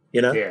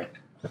 Yeah.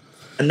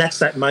 And that's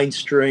that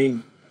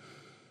mainstream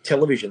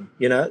television,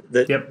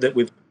 that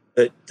we've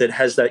that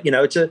has that,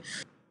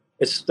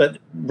 it's that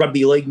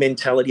rugby league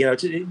mentality.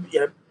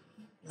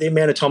 The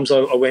amount of times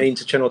I went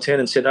into Channel 10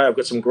 and said, "Hey, I've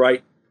got some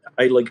great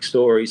A-League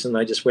stories," and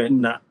they just went,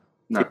 "Nah,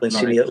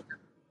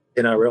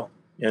 NRL,"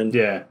 and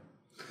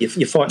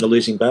you're fighting a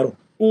losing battle.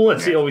 Well,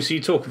 let's see. Obviously,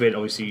 you talk about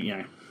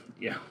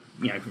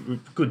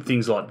good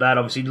things like that.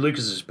 Obviously,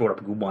 Lucas has brought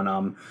up a good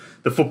one.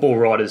 The Football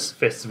Writers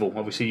Festival.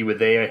 Obviously, you were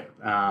there.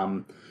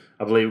 I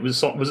believe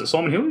was it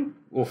Simon Hill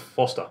or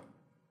Foster?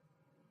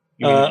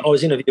 I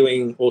was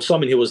interviewing,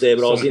 Simon Hill was there,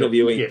 but I was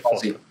interviewing. Yeah,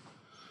 Foster.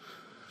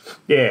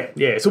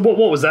 Yeah. So what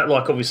was that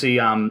like? Obviously,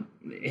 how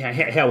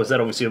was that?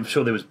 Obviously, I'm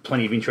sure there was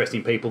plenty of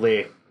interesting people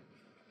there.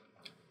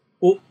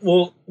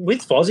 Well,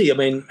 with Fozzie, I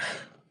mean,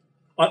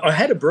 I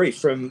had a brief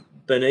from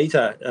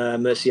Benita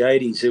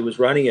Mercedes, who was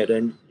running it,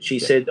 and she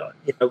said,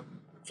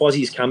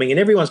 Fozzie's coming, and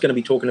everyone's going to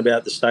be talking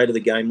about the state of the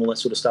game, all that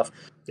sort of stuff.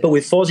 Yeah. But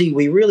with Fozzie,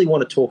 we really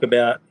want to talk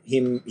about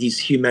his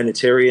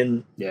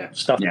humanitarian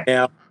stuff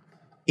now.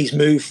 He's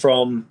moved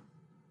from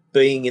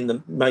being in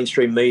the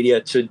mainstream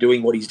media to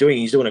doing what he's doing.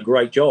 He's doing a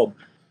great job.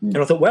 And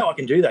I thought, wow, I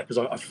can do that because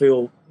I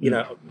feel,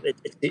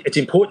 it's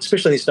important,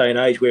 especially in this day and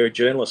age where a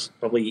journalist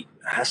probably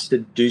has to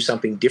do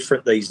something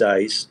different these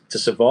days to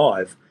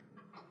survive.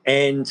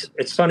 And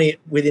it's funny,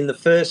 within the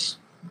first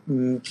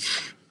 2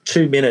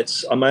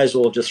 minutes, I may as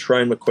well have just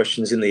thrown my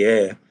questions in the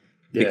air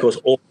because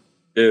all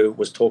I do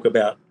was talk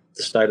about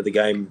the state of the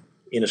game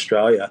in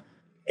Australia,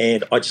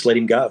 and I just let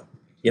him go.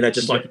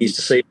 Just like you used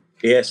to see,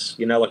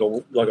 like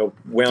a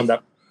wound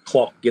up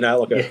clock,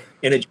 like a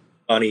energy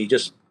bunny.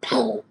 Just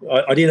I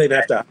didn't even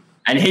have to.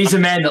 And he's a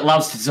man that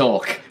loves to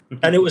talk.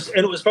 And it was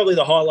probably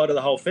the highlight of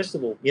the whole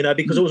festival,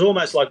 because it was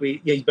almost like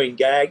he's been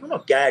gagged. Well,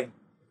 not gagged.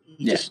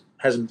 He just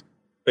hasn't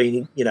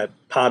been,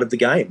 part of the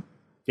game.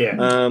 Yeah.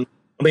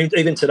 I mean,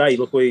 even today,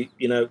 look, we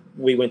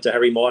went to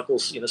Harry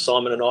Michaels.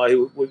 Simon and I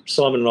have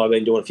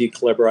been doing a few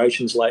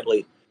collaborations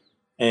lately,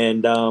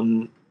 and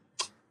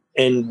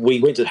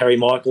we went to Harry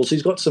Michaels.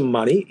 He's got some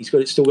money. He's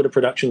still got a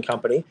production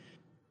company.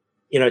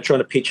 Trying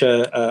to pitch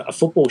a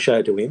football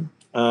show to him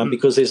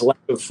because there's a lack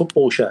of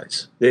football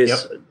shows.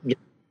 There's,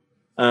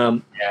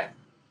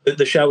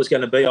 the show was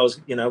going to be. I was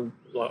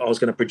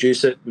going to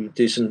produce it. We'd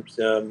do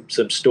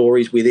some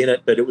stories within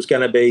it, but it was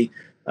going to be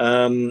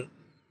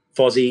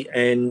Fozzie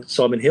and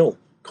Simon Hill,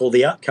 called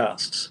The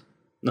Outcasts.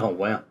 Oh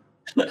wow!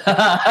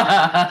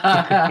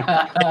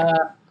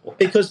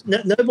 Because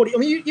nobody. I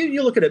mean,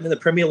 you look at it in the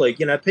Premier League.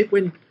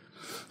 People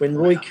when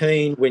Roy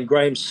Keane, when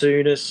Graham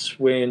Souness,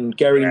 when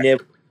Gary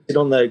Neville sit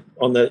on a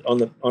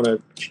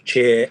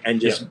chair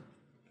and just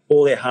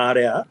pour their heart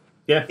out.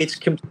 Yeah, it's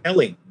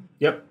compelling.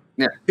 Yep.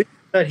 Yeah. Who's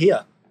that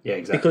here? Yeah,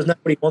 exactly. Because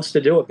nobody wants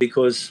to do it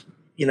because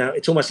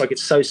it's almost like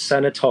it's so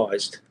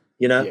sanitized.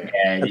 Yeah,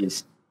 it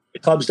is. The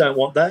clubs don't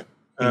want that,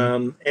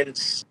 and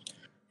it's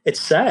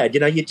sad.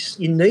 You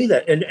need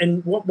that.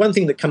 And one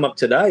thing that came up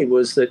today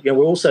was that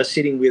we're also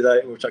sitting with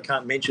which I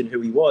can't mention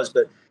who he was,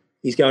 but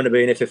he's going to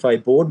be an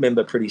FFA board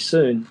member pretty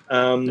soon.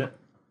 And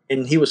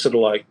he was sort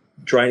of like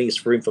draining us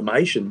for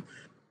information,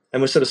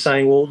 and we're sort of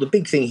saying, well, the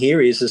big thing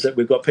here is that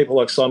we've got people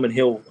like Simon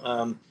Hill,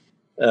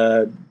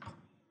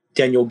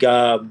 Daniel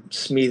Garb,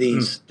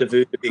 Smithies,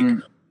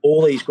 Davukovic,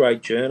 all these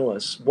great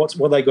journalists.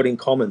 What they got in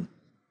common?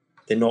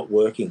 They're not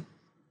working.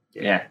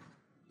 Yeah,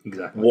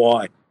 exactly.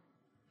 Why?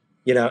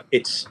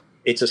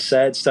 it's a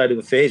sad state of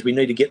affairs. We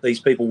need to get these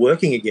people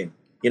working again.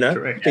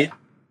 Correct.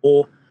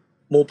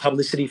 More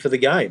publicity for the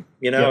game.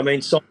 I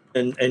mean, Simon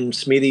and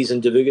Smithies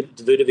and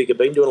Davudovic have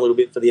been doing a little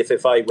bit for the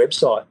FFA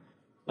website,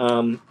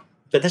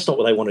 but that's not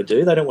what they want to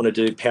do. They don't want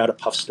to do powder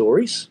puff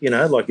stories.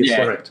 Like it's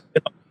correct.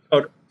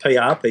 Not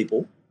PR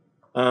people.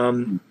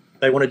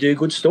 They want to do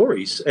good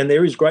stories, and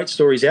there is great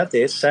stories out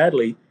there.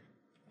 Sadly,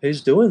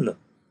 who's doing them?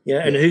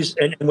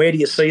 And where do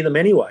you see them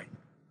anyway?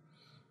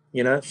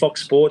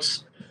 Fox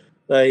Sports,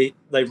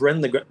 they've ran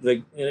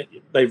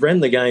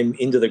the game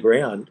into the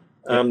ground.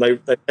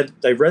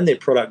 They've run their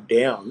product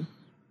down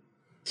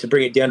to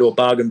bring it down to a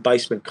bargain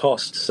basement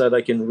cost so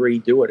they can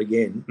redo it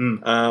again.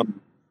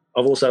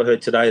 I've also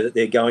heard today that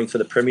they're going for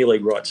the Premier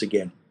League rights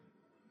again.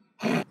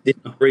 This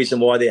is the reason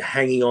why they're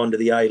hanging on to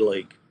the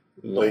A-League.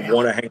 Wow. They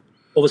want to hang.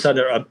 All of a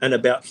sudden, an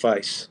about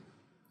face.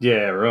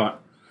 Yeah, right.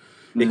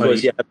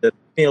 Because you have the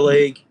Premier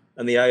League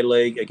and the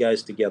A-League, it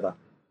goes together.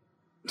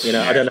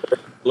 I don't know if I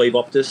believe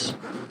Optus,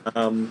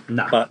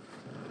 No. but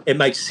it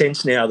makes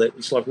sense now that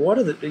it's like, what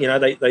are the?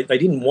 They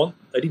didn't want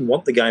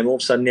the game. All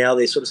of a sudden now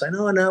they're sort of saying,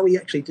 oh no, we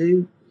actually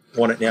do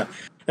want it now.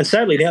 And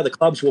sadly now the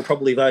clubs will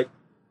probably vote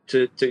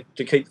to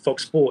keep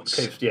Fox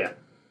Sports. Yeah.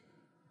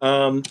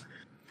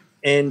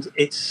 And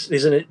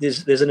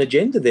there's an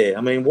agenda there.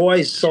 I mean, why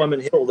is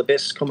Simon Hill, the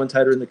best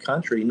commentator in the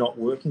country, not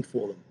working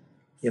for them?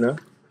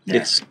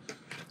 It's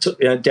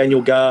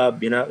Daniel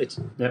Garb. It's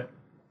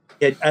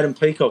Adam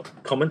Peacock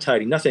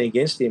commentating. Nothing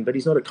against him, but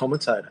he's not a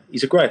commentator.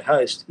 He's a great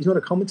host. He's not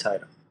a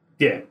commentator.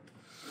 Yeah.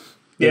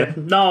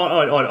 No,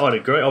 I'd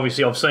agree.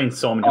 Obviously, I've seen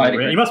Simon Hill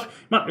around. He must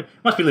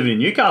be living in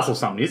Newcastle or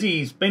something, is he?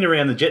 He's been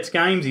around the Jets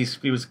games.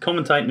 He was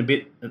commentating a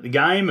bit at the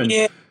game. And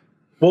yeah.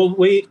 Well,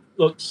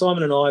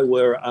 Simon and I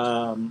were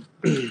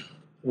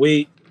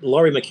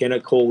Laurie McKenna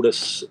called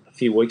us a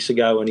few weeks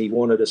ago and he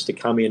wanted us to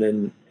come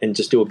in and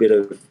just do a bit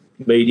of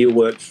media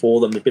work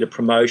for them, a bit of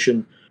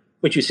promotion,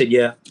 which we said,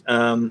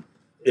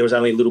 there was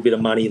only a little bit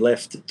of money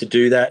left to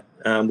do that.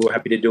 We were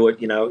happy to do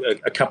it,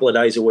 a couple of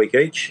days a week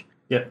each.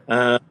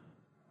 Yeah.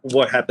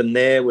 What happened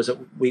there was that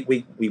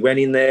we went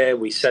in there,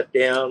 we sat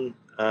down.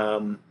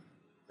 The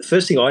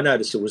first thing I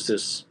noticed was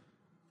there's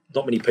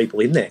not many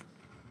people in there.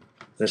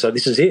 And so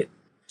this is it.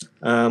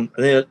 And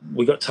then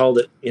we got told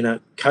that,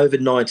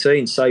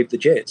 COVID-19 saved the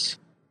Jets.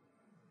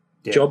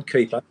 Yeah.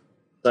 JobKeeper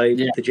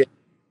saved the Jets.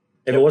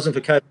 If it wasn't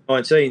for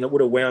COVID-19, it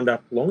would have wound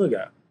up long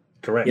ago.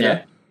 Correct.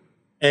 Yeah.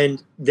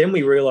 And then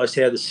we realised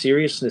how the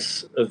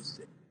seriousness of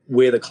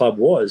where the club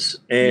was.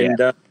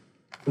 And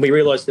we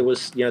realised there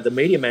was, the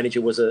media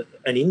manager was an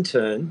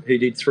intern who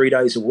did 3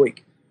 days a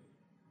week.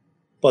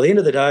 By the end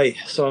of the day,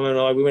 Simon and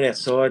I, we went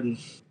outside and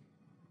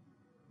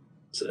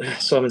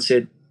Simon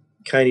said,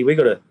 Caney, we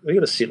got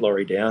to sit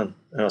Laurie down.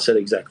 And I said,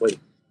 exactly.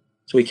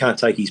 So we can't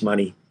take his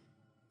money,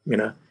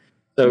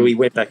 So we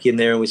went back in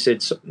there and we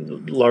said,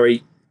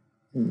 Laurie,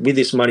 with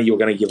this money you're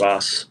going to give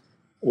us,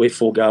 we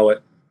forego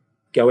it.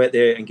 Go out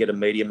there and get a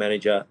media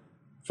manager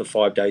for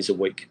 5 days a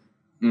week.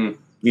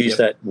 Use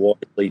that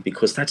wisely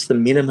because that's the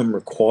minimum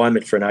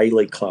requirement for an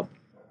A-League club.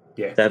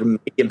 Yeah. To have a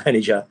media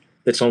manager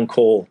that's on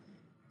call.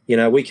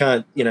 We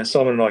can't,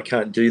 Simon and I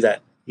can't do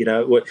that.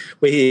 We're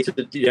here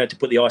to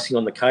put the icing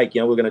on the cake.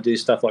 We're going to do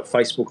stuff like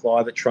Facebook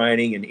Live at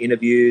training and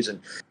interviews and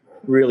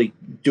really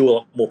do a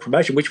lot more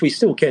promotion, which we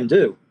still can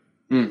do.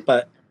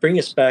 But bring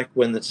us back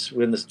when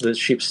the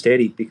ship's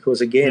steady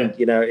because, again,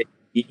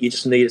 you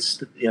just need a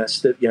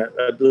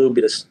little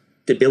bit of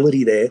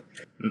stability there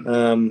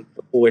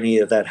before any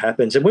of that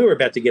happens. And we were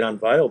about to get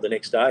unveiled the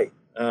next day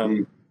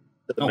to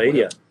the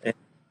media, and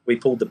we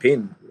pulled the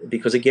pin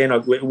because, again,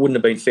 it wouldn't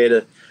have been fair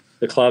to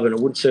the club and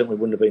it certainly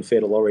wouldn't have been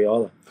fair to Laurie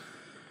either.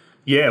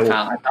 Yeah,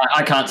 well,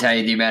 I can't tell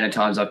you the amount of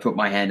times I've put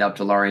my hand up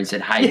to Laurie and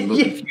said, "Hey, look,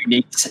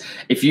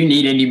 if you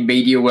need any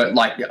media work,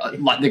 like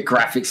the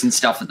graphics and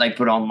stuff that they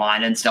put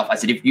online and stuff," I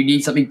said, "If you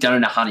need something done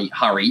in a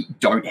hurry,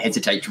 don't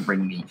hesitate to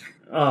ring me."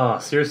 Oh,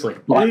 seriously,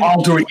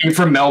 I'll do it here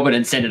from Melbourne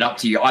and send it up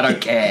to you. I don't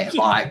care.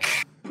 I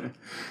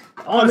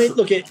mean,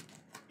 look,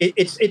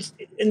 it's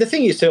and the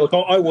thing is too. Look,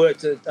 I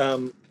worked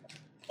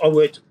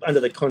under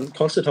the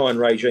Constantine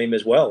regime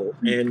as well,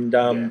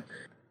 and.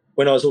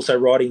 When I was also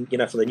writing,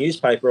 for the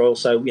newspaper, I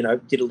also,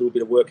 did a little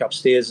bit of work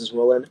upstairs as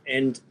well.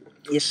 And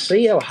you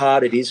see how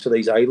hard it is for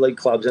these A-League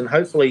clubs. And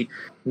hopefully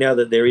now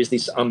that there is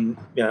this,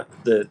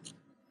 the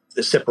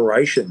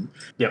separation,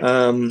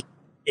 before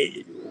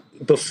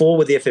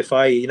with the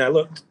FFA,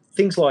 look,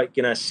 things like,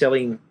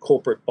 selling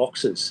corporate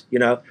boxes,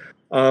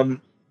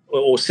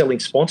 or selling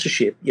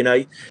sponsorship,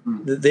 the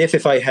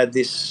FFA had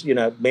this,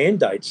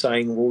 mandate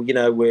saying, well,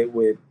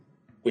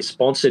 we're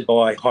sponsored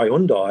by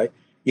Hyundai.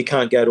 You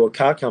can't go to a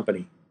car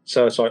company.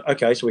 So it's like,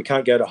 okay, so we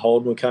can't go to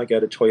Holden, we can't go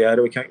to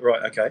Toyota, we can't,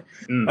 right, okay.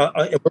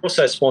 We're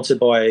also sponsored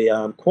by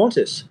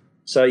Qantas,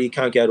 so you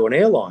can't go to an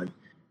airline.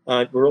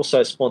 We're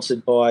also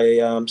sponsored by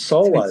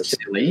Solo, so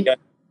you go to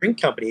a drink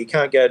company, you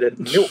can't go to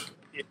milk,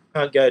 you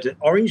can't go to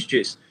orange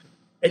juice.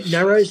 It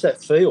narrows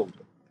that field.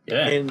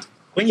 Yeah. And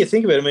when you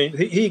think about it, I mean,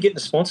 who are you getting a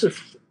sponsor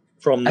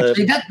from the.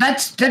 Actually,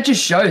 that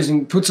just shows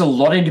and puts a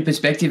lot into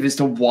perspective as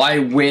to why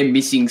we're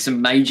missing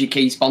some major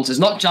key sponsors,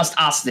 not just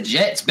us, the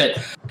Jets, but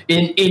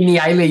in the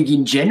A-League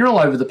in general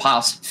over the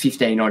past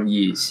 15 odd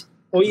years.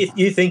 Well,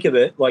 you think of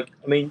it, like,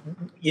 I mean,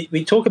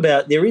 we talk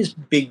about there is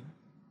big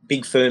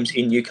firms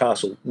in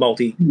Newcastle,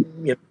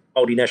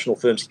 multinational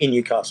firms in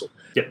Newcastle.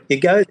 Yep. You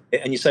go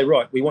there and you say,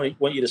 right, we want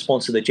you to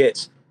sponsor the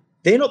Jets.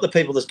 They're not the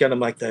people that's going to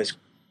make those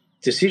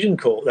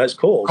those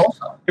calls.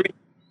 They're in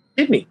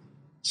Sydney.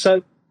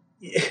 So,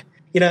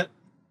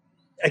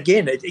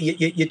 again,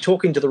 you're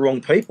talking to the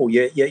wrong people.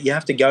 You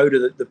have to go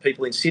to the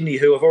people in Sydney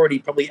who have already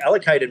probably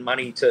allocated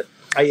money to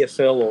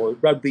AFL or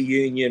rugby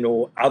union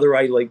or other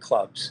A-League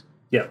clubs.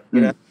 Yeah.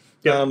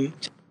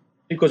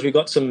 Because we've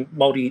got some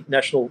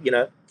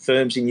multinational,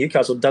 firms in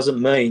Newcastle doesn't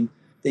mean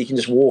that you can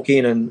just walk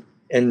in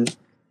and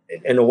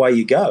away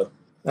you go.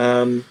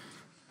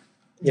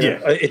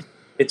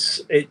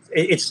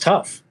 It's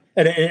tough.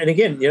 And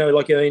again,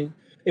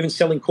 even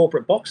selling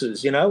corporate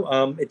boxes,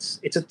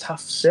 it's a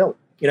tough sell,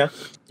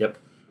 Yep.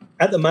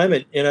 At the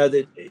moment,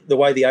 the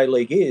way the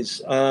A-League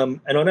is, and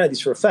I know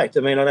this for a fact. I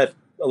mean, I know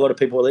a lot of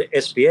people at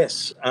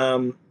SBS.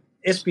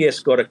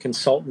 SBS got a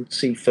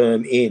consultancy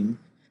firm in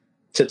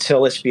to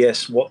tell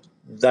SBS what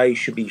they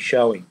should be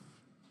showing.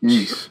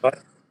 Right?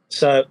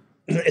 So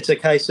it's a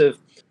case of,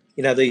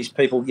 these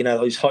people,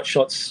 these hot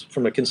shots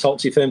from a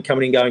consultancy firm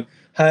coming in going,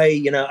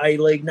 hey,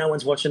 A-League, no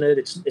one's watching it.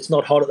 It's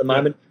not hot at the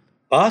moment.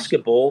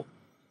 Basketball,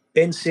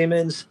 Ben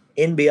Simmons,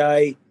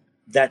 NBA,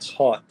 that's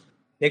hot.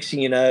 Next thing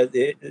you know,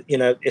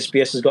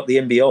 SBS has got the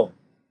NBL,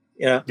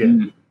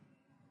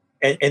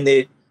 and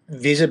they're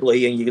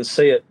visibly, and you can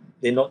see it,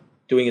 they're not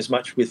doing as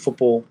much with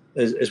football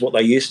as what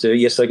they used to.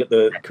 Yes, they got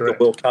the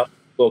World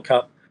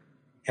Cup.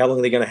 How long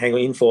are they going to hang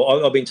in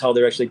for? I've been told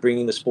they're actually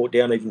bringing the sport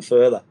down even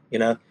further.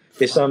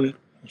 There's some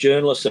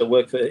journalists that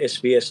work for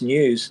SBS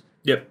News,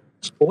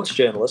 sports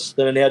journalists,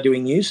 that are now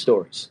doing news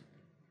stories.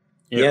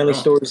 The only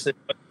stories that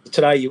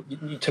tonight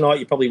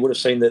you probably would have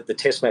seen the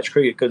Test match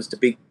cricket because it's a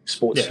big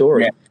sports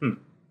story.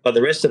 But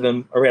the rest of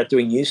them are out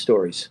doing news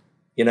stories.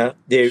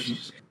 They're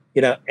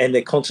and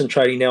they're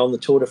concentrating now on the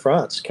Tour de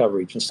France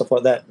coverage and stuff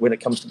like that when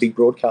it comes to big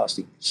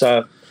broadcasting.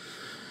 So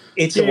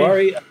it's a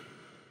worry.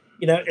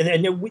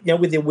 And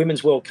with the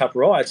Women's World Cup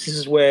rights, this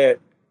is where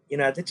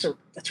that's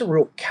a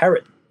real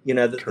carrot. The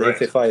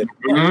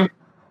FFA,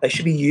 they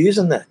should be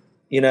using that.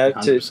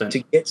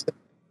 To get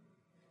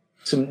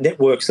some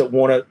networks that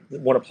want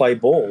to play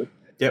ball.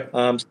 Yep.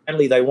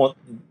 Sadly, they want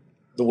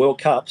the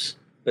World Cups,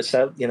 but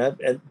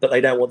but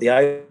they don't want the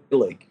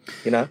A-League.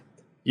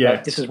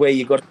 Like, this is where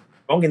you've got to be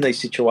wrong in these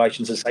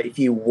situations and say, if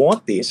you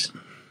want this,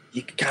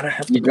 you're gonna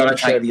have to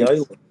show the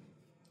A-League.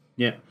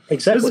 Yeah,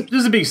 exactly.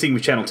 There's a big thing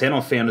with Channel 10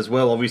 I've found as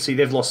well. Obviously,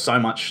 they've lost so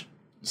much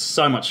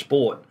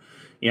sport.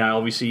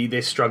 Obviously,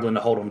 they're struggling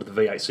to hold on to the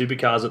V8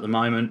 supercars at the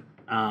moment,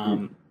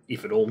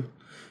 if at all.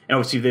 And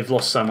obviously, they've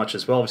lost so much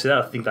as well. Obviously,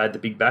 I think they had the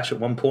Big Bash at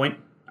one point.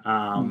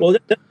 Well,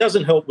 that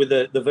doesn't help with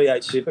the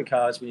V8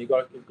 supercars when you've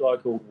got a guy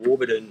called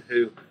Warburton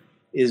who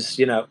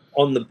is,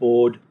 on the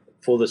board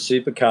for the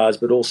supercars,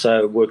 but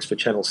also works for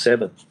Channel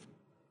 7.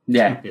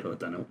 Yeah. I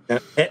don't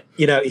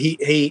He know.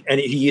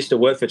 used to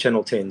work for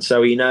Channel 10,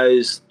 so he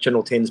knows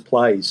Channel 10's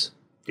plays.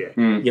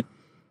 Yeah.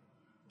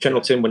 Channel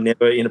 10 were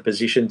never in a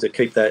position to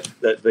keep that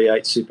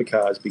V8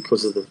 supercars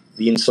because of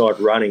the inside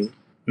running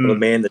of a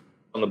man that's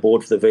on the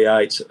board for the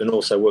V8s and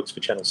also works for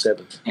Channel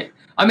 7. Yeah.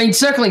 I mean,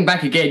 circling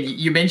back again,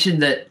 you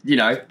mentioned that,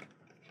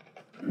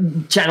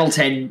 Channel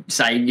 10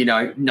 saying,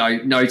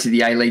 no to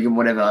the A-League and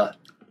whatever,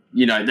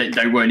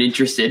 they weren't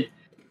interested.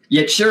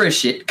 Yet sure as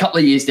shit, a couple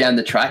of years down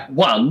the track,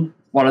 one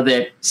of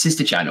their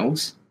sister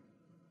channels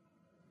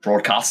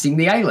broadcasting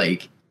the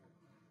A-League.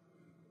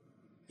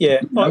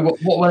 Yeah.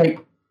 What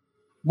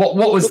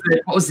was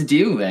the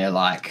deal there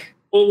like?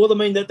 Well, I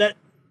mean that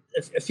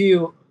it's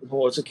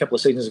a couple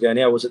of seasons ago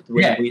now. Was it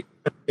when we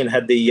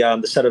had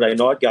the Saturday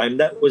night game?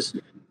 That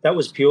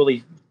was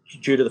purely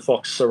due to the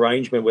Fox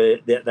arrangement where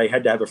they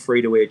had to have a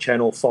free-to-air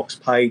channel. Fox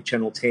paid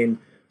Channel 10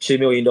 $2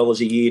 million a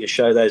year to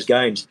show those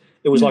games.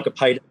 It was like a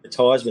paid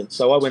advertisement.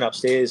 So I went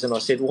upstairs and I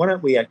said, why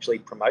don't we actually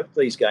promote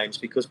these games?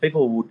 Because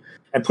people would,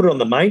 and put it on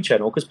the main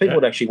channel because people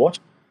would actually watch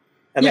it.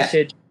 And they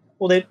said,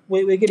 well,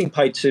 we're getting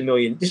paid $2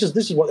 million. This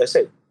is what they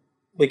said.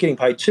 We're getting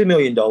paid $2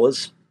 million.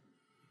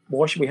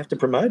 Why should we have to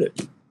promote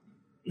it?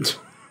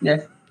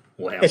 Yeah.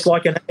 Wow. It's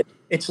like an ad.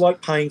 It's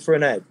like paying for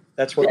an ad.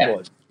 That's what it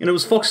was. And it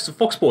was Fox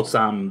Sports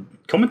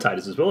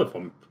commentators as well, if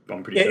I'm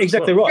pretty sure.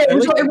 Exactly well. right. Yeah,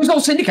 it was all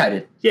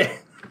syndicated. Yeah.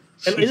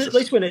 At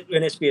least when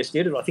SBS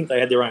did it, I think they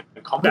had their own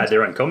commentators. They had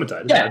their own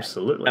commentators,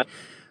 absolutely.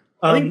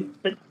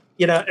 But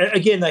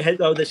again, they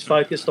were this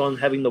focused on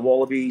having the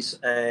Wallabies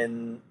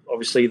and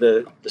obviously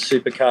the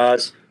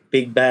supercars,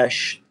 Big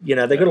Bash. They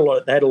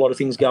got they had a lot of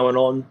things going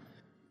on,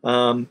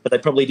 but they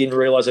probably didn't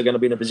realise they're going to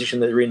be in a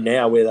position that they're in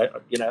now, where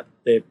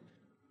they're.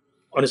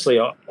 Honestly,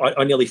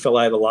 I nearly fell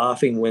over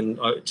laughing when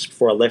just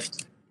before I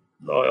left.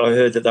 I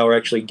heard that they were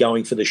actually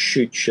going for the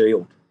Shoot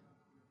Shield.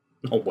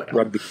 Oh wow!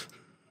 Rugby,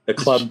 the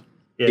club.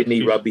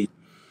 Sydney Rugby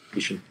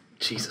Edition.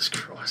 Jesus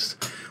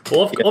Christ.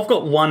 Well, I've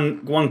got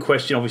one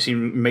question, obviously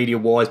media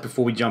wise,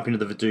 before we jump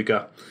into the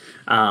Viduka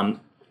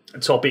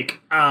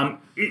topic.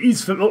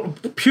 It's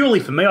purely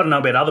for me. I don't know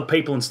about other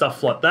people and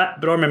stuff like that,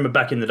 but I remember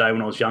back in the day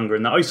when I was younger,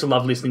 and I used to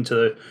love listening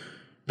to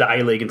the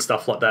A-League and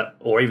stuff like that,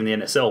 or even the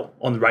NSL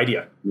on the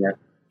radio. Yeah.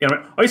 You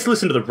know, I used to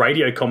listen to the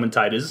radio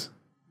commentators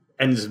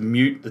and just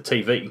mute the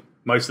TV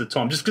most of the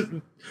time, just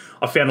because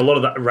I found a lot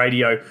of that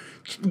radio.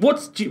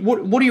 What do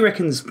you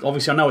reckon's?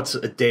 Obviously, I know it's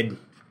a dead.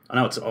 I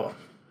know it's. Oh,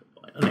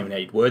 I don't even know how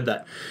you'd word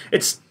that.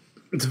 It's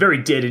a very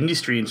dead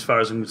industry as far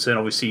as I'm concerned.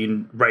 Obviously,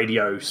 in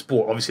radio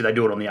sport, obviously they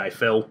do it on the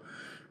AFL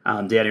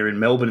down here in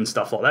Melbourne and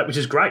stuff like that, which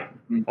is great.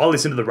 I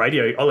listen to the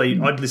radio.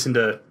 I'd listen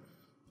to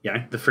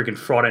the friggin'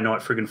 Friday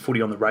night friggin'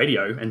 footy on the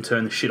radio and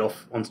turn the shit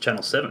off on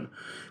Channel 7.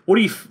 What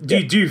do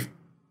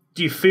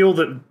you feel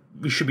that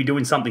we should be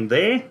doing something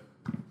there?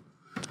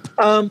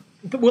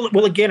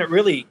 Well, again,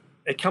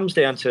 it comes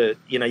down to,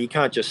 you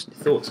can't just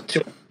Thoughts?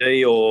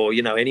 or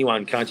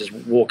anyone can't just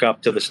walk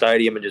up to the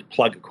stadium and just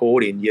plug a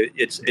cord in.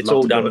 It's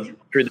all done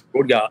through the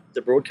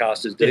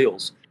broadcasters'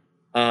 deals.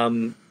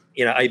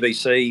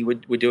 ABC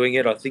we're doing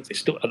it. I think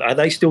are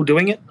they still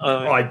doing it?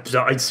 I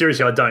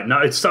seriously, I don't know.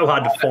 It's so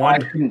hard to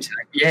find.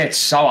 It's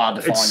so hard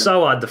to find. It's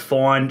so hard to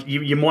find.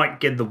 You might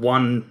get the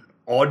one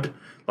odd.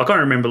 Like I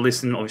remember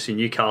listening, obviously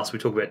Newcastle. We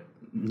talk about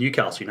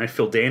Newcastle.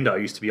 Phil Dando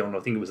used to be on. I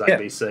think it was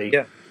ABC.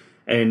 Yeah.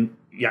 And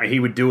he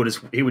would do it.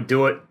 It was.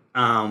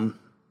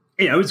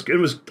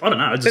 I don't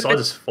know. I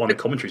just find the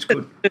commentary's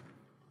good.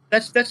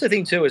 That's the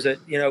thing too, is that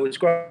it was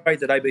great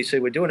that ABC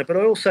were doing it, but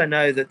I also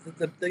know that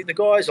the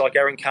guys like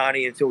Aaron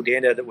Carney and Phil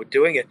Dando that were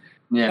doing it,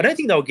 I don't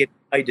think they were getting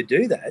paid to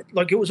do that.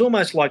 Like it was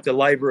almost like the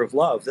labour of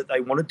love that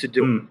they wanted to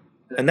do it,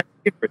 and that's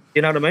different.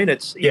 You know what I mean?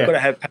 You've got to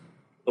have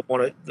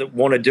people that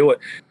want to do it,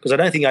 because I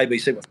don't think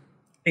ABC was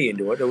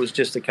into it. It was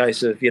just a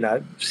case of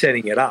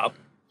setting it up.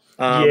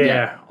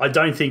 I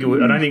don't think it was.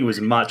 I don't think it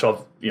was much. I've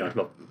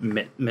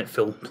met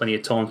Phil plenty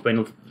of times, been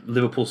a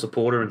Liverpool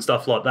supporter and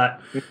stuff like that,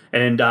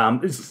 and I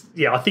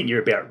think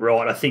you're about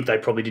right. I think they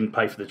probably didn't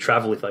pay for the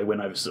travel if they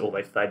went over, or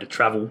they had to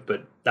travel,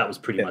 but that was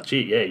pretty much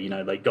it.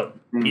 Yeah, they got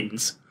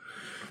pins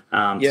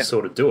to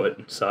sort of do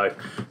it. So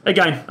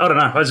again, I don't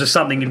know. It's just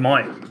something in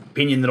my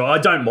opinion that I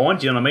don't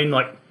mind. You know what I mean?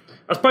 Like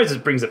I suppose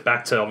it brings it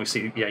back to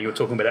obviously you were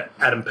talking about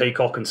Adam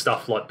Peacock and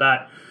stuff like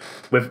that.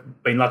 We've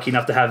been lucky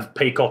enough to have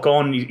Peacock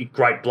on. He's a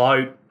great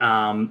bloke,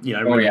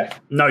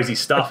 knows his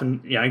stuff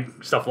and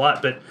stuff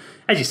like that. But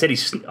as you said,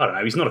 he's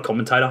not a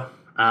commentator.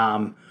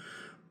 Look,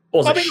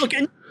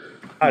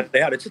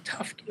 it's a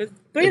tough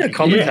being a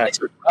commentator. It's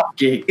a tough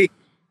gig.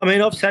 I mean,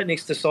 I've sat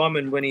next to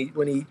Simon when he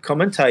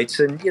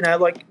commentates, and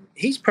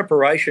his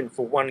preparation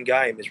for one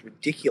game is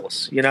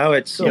ridiculous.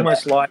 It's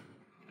almost like,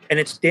 and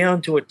it's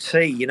down to a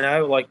T.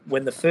 Like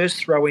when the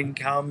first throw in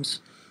comes.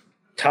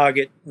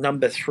 Target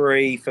number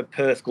 3 for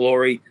Perth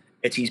Glory.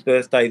 It's his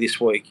birthday this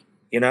week.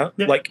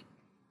 Like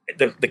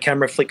the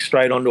camera flicks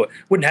straight onto it.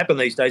 Wouldn't happen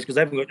these days because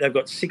they've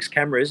got 6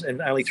 cameras and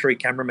only 3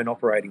 cameramen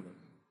operating them.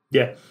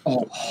 Yeah,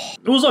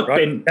 it was like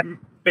right? Ben.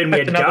 We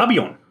had Garby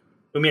on.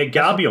 When we had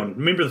Garby on,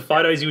 remember the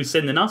photos he was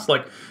sending us,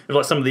 like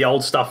some of the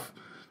old stuff.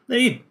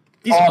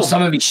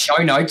 Some of his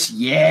show notes.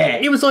 Yeah,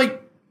 it was like.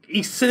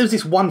 He said there was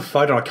this one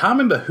photo. I can't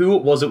remember who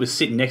it was that was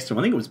sitting next to him.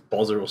 I think it was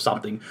Bozza or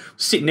something.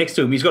 Sitting next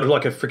to him, he's got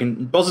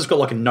Bozza's got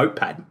like a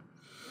notepad.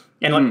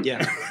 And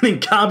and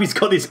then Garby's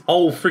got this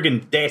whole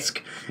friggin'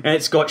 desk and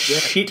it's got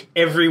shit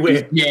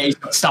everywhere. Yeah, he's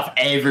got stuff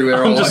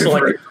everywhere. I'm just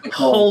like,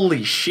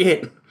 holy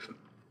shit.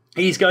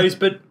 He goes,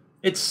 but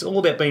it's all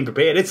about being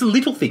prepared. It's the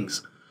little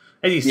things.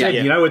 As you said,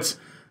 it's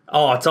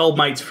old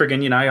mate's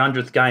friggin',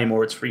 100th game,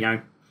 or it's for,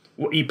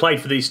 he played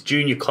for this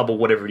junior club or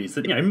whatever it is.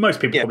 That most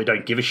people probably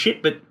don't give a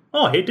shit, but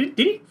did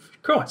he?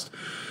 Christ.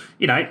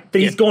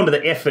 He's gone to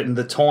the effort and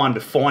the time to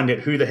find out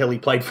who the hell he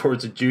played for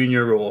as a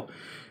junior or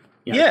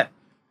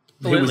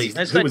who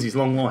was his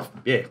long life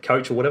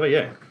coach or whatever,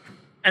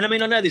 And I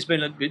mean, I know there's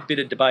been a bit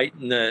of debate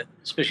in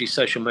especially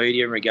social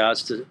media in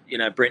regards to,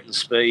 Brenton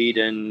Speed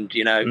and,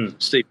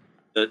 Steve,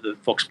 the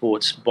Fox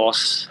Sports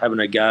boss having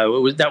a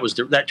go.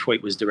 That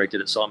tweet was directed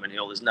at Simon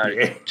Hill. There's no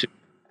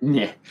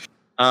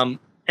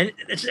and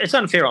it's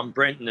unfair on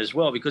Brenton as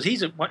well because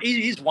he's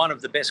one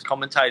of the best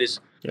commentators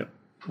when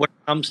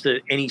it comes to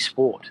any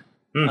sport.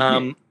 He's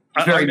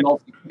very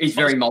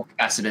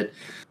multifaceted.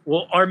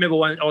 Well, I remember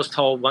I was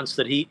told once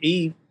that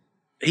he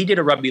did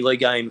a rugby league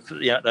game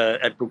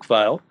at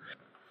Brookvale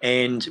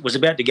and was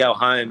about to go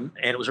home,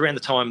 and it was around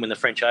the time when the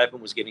French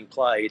Open was getting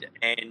played,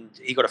 and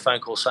he got a phone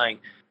call saying,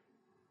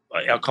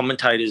 our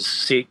commentator's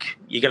sick,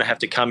 you're going to have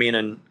to come in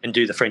and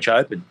do the French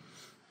Open.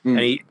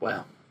 And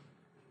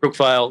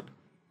Brookvale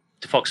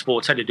to Fox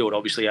Sports had to do it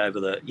obviously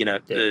over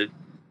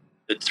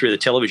through the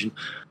television,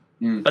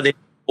 but then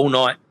all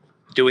night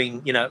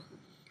doing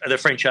the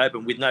French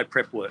Open with no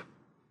prep work.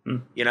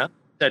 So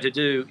to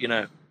do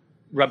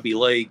rugby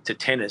league to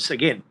tennis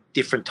again,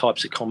 different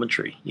types of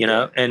commentary,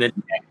 and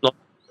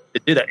to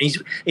do that, he's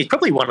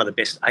probably one of the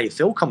best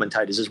AFL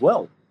commentators as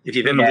well. If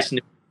you've ever listened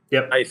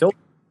to AFL,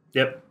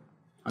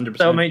 100%.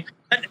 So I mean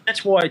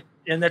that's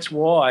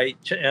why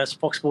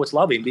Fox Sports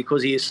love him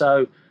because he is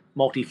so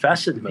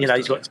multifaceted. You know,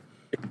 he's got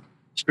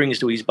strings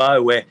to his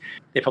bow where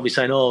they're probably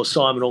saying, oh,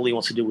 Simon, all he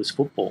wants to do is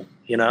football.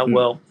 You know,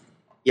 well,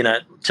 you know,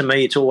 to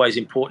me, it's always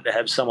important to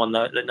have someone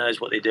that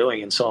knows what they're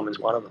doing, and Simon's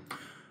one of them.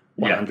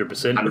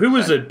 100%. Who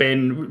was it,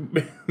 Ben?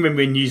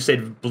 Remember when you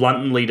said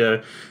bluntly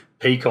to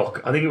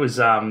Peacock? I think it was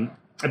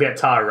about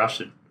Tara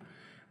Rushton,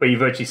 where you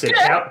virtually said,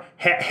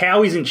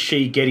 "How isn't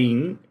she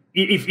getting?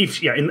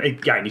 If yeah, and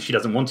again, if she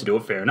doesn't want to do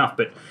it, fair enough.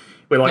 But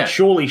we're like,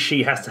 surely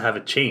she has to have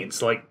a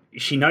chance. Like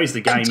she knows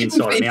the game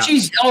inside and out. I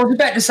was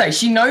about to say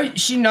she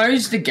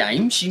knows the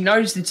game, she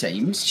knows the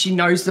teams, she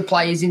knows the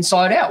players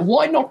inside out.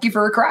 Why not give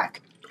her a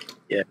crack?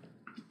 Yeah,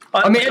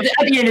 I mean, at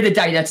the end of the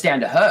day, that's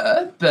down to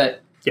her,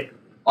 but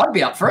I'd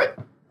be up for it.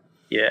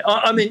 Yeah,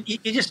 I mean, you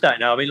just don't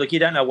know. I mean, look, you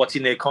don't know what's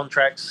in their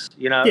contracts.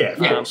 You know,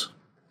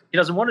 she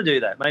doesn't want to do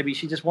that. Maybe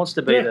she just wants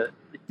to be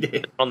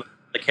on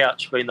the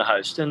couch being the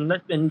host,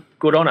 and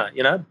good on her,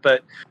 you know.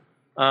 But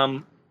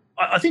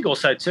I think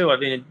also too, I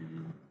mean,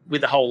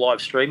 with the whole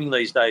live streaming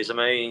these days, I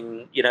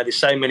mean, you know, there's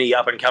so many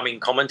up and coming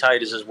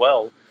commentators as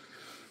well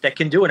that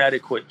can do an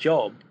adequate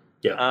job.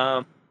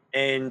 Yeah.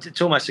 And it's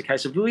almost a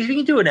case of, well, if you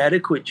can do an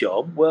adequate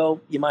job,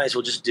 well, you may as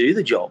well just do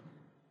the job.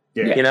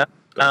 Yeah. You know,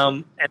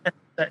 and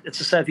that's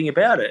the sad thing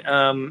about it.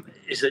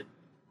 Is that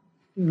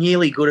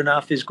nearly good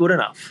enough is good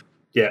enough.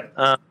 Yeah.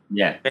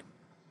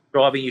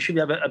 Driving, you should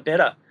have a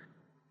better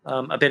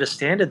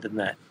standard than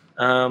that.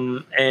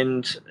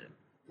 And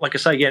like I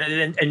say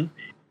again,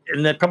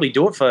 and they'd probably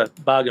do it for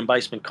bargain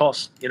basement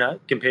cost, you know,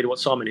 compared to what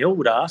Simon Hill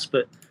would ask.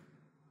 But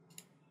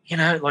you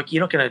know, like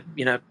you're not going to,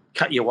 you know,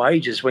 cut your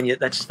wages when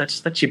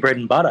that's your bread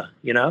and butter,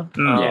 you know.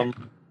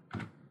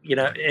 You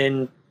know,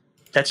 and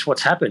that's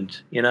what's happened.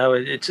 You know,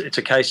 it's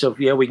a case of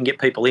we can get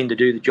people in to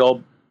do the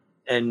job,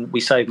 and we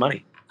save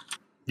money.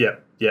 Yeah.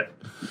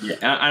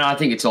 And I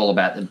think it's all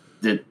about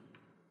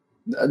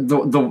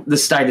the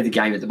state of the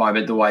game at the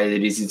moment, the way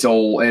it is. It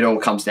all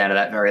comes down to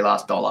that very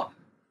last dollar.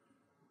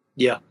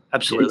 Yeah,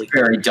 absolutely. It's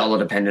very dollar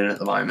dependent at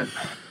the moment.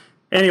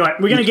 Anyway,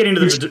 we're going to get into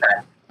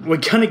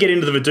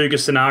the Viduka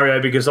scenario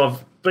because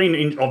I've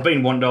been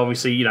wanting to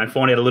obviously, you know,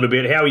 find out a little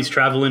bit how he's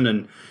travelling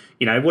and,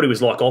 you know, what he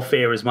was like off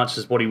air as much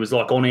as what he was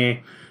like on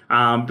air.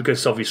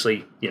 Because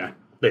obviously, you know,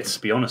 let's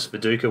be honest,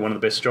 Viduka, one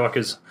of the best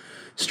strikers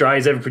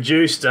Australia's ever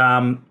produced.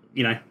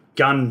 You know,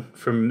 gun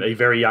from a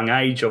very young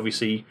age.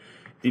 Obviously,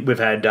 we've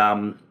had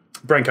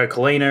Branko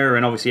Kalina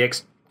and obviously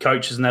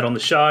ex-coaches and that on the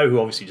show who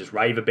obviously just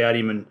rave about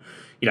him. And,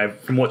 you know,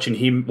 from watching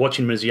him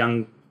as a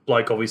young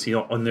bloke, obviously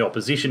on the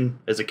opposition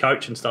as a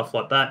coach and stuff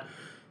like that,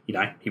 you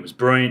know, he was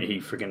brilliant. He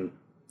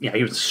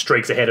was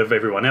streaks ahead of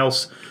everyone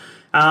else.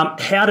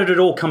 How did it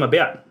all come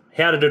about?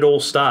 How did it all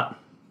start?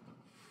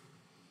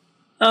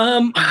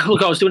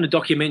 Look, I was doing a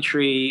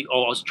documentary,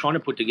 or I was trying to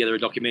put together a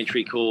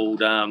documentary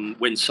called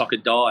When Soccer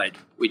Died,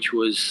 which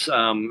was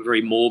a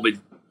very morbid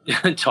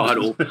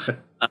title.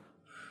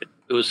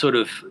 It was sort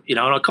of, you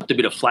know, and I copped a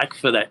bit of flack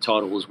for that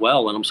title as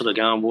well, and I'm sort of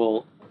going,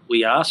 well,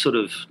 we are sort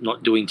of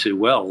not doing too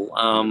well.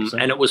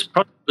 And it was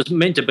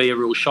meant to be a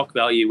real shock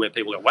value where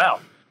people go,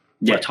 wow,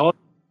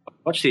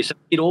 watch this. I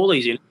did all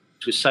these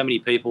interviews with so many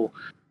people,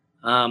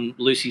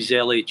 Lucy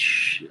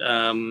Zelich,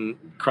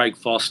 Craig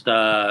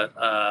Foster,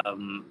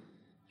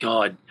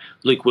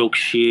 Luke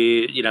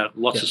Wilkshire, you know,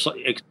 lots of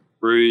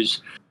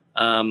ex-Brews,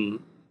 you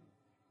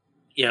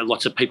know,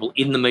 lots of people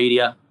in the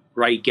media,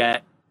 Ray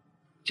Gatt,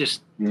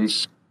 just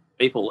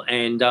people.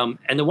 And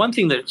the one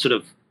thing that sort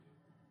of,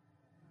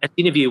 as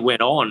the interview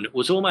went on, it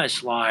was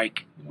almost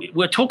like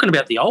we're talking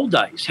about the old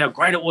days, how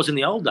great it was in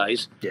the old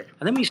days. Yeah.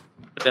 And then we spoke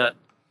about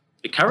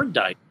the current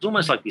day. It was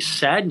almost like this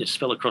sadness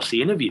fell across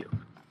the interview.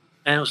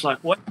 And it was like,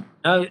 what?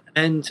 No.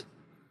 And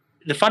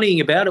the funny thing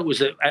about it was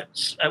that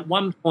at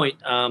one point,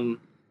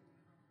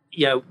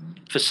 you know,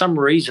 for some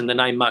reason, the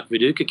name Mark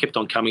Viduka kept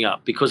on coming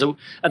up because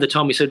at the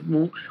time we said,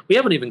 well, we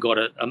haven't even got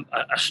a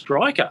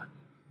striker,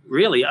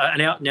 really, an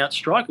out-and-out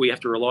striker. We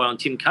have to rely on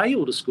Tim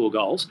Cahill to score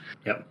goals.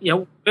 Yep.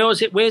 You know,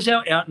 where's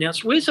our out-and-out?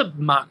 Where's a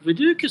Mark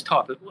Viduka's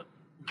type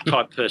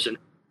person?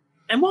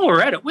 And while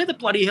we're at it, where the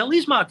bloody hell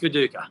is Mark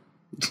Viduka?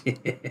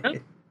 You know?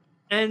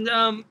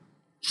 And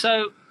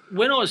so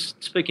when I was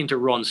speaking to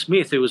Ron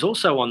Smith, who was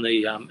also on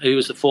who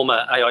was the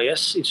former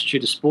AIS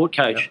Institute of Sport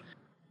coach,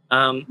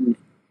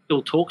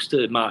 still talks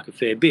to Mark a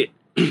fair bit.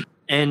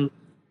 And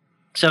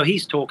so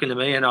he's talking to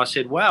me, and I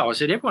said, wow,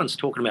 everyone's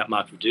talking about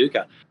Mark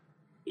Viduka.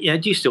 You know,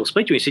 do you still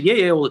speak to him? He said,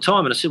 yeah, all the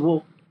time. And I said,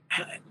 well,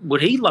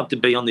 would he love to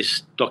be on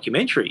this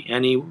documentary?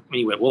 And he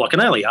went, well, I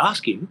can only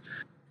ask him.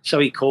 So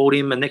he called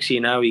him, and next thing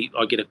you know,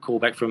 I get a call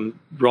back from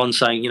Ron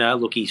saying, you know,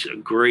 look, he's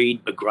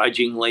agreed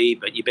begrudgingly,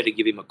 but you better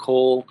give him a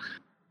call.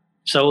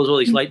 So it was all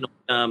these late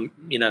night,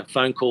 you know,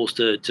 phone calls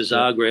to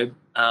Zagreb.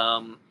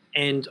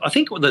 And I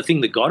think the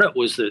thing that got it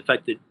was the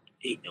fact that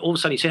all of a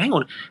sudden he said, hang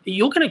on,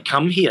 you're going to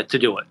come here to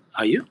do it,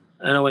 are you?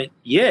 And I went,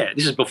 yeah,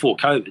 this is before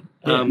COVID.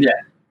 And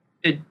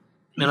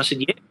I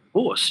said, yeah, of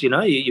course, you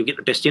know, you'll get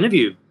the best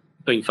interview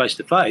being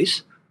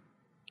face-to-face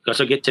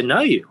because I get to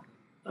know you.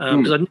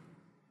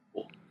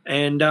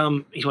 And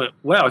he went,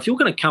 wow, if you're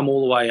going to come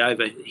all the way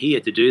over here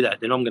to do that,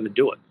 then I'm going to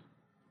do it.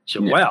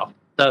 So, wow.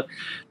 So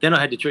then I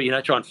had to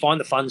try and find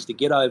the funds to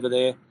get over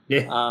there.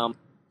 Yeah.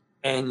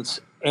 And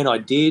I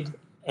did,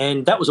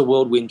 and that was a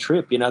whirlwind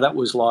trip. That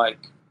was like,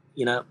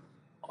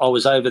 I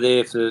was over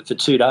there for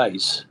 2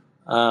 days.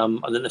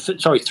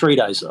 3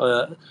 days.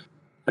 I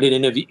did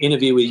an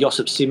interview with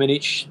Josip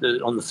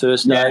Simonic on the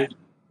first day.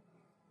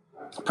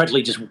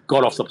 Practically just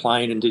got off the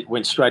plane and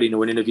went straight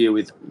into an interview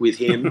with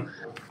him.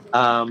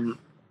 And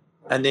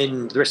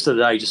then the rest of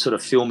the day just sort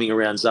of filming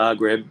around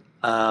Zagreb.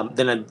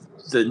 Then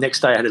the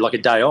next day I had like a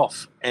day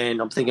off,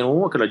 and I'm thinking, well,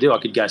 what could I do? I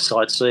could go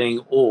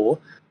sightseeing, or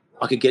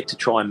I could get to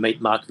try and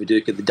meet Mark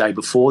Viduka the day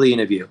before the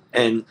interview.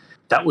 And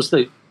that's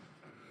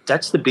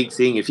the big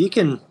thing. If you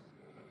can,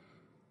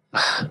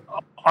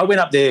 I went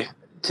up there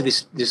to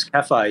this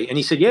cafe, and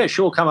he said, "Yeah,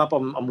 sure, come up.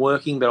 I'm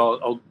working, but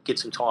I'll get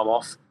some time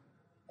off."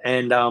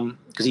 And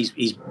because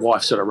his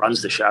wife sort of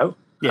runs the show,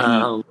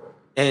 and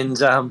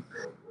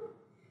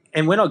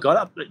when I got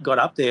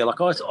up there,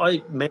 like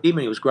I met him,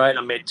 and he was great.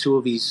 I met 2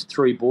 of his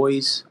 3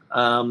 boys,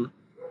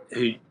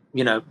 who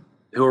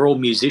are all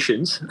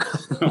musicians.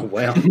 Oh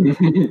wow!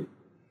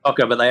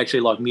 Okay, but they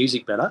actually like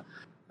music better.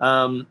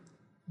 I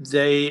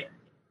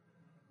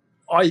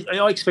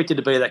expected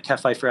to be at that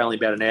cafe for only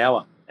about an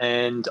hour,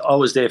 and I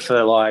was there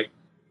for like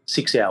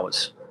 6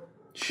 hours.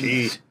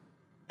 Jeez.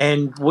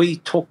 And we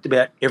talked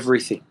about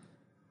everything.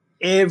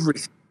 And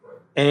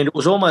it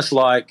was almost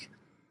like,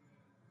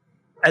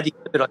 at the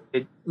end of it, I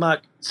said,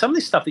 Mark, some of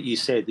this stuff that you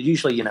said,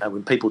 usually,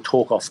 when people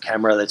talk off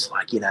camera, that's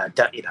like,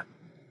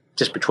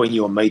 just between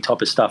you and me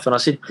type of stuff. And I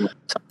said,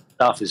 some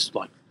stuff is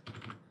like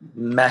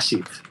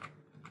massive,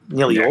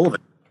 nearly all of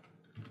it.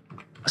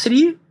 I said, are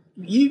you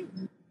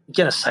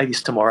going to say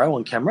this tomorrow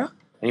on camera?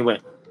 And he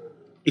went,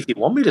 if you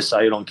want me to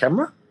say it on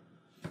camera.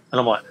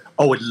 And I'm like,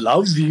 I would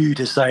love you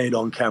to say it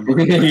on camera.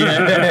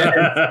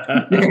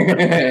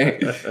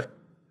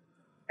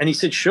 And he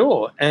said,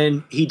 sure.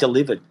 And he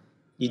delivered.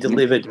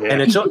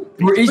 And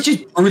he's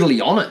just brutally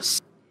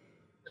honest.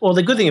 Well,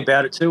 the good thing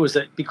about it too is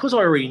that because I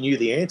already knew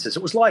the answers,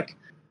 it was like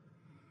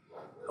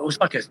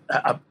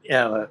a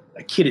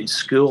kid in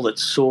school that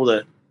saw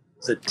the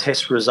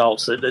test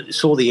results, that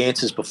saw the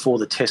answers before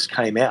the test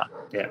came out.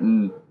 Yeah.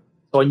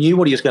 So I knew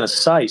what he was going to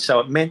say. So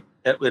it meant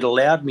it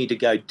allowed me to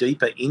go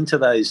deeper into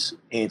those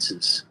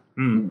answers.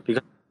 Because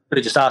I could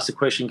have just asked the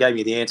question, gave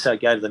me the answer,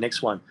 go to the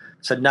next one.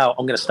 Said, no,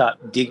 I'm going to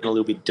start digging a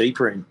little bit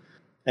deeper in.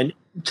 And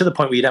to the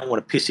point where you don't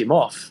want to piss him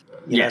off.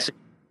 So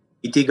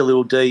you dig a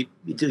little deep,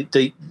 you dig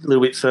deep a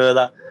little bit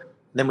further.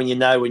 And then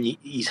when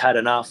he's had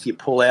enough, you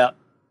pull out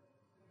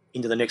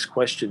into the next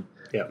question.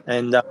 Yeah.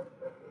 And a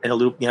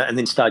little, and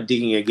then start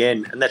digging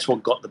again. And that's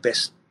what got the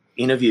best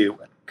interview.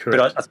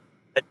 Correct. But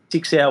I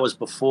 6 hours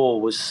before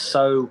was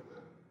so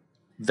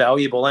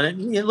valuable.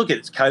 And look at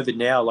it's COVID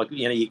now. Like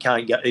you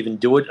can't even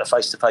do it a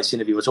face-to-face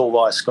interview. It's all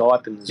via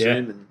Skype and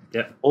Zoom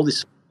and all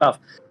this stuff.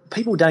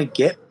 People don't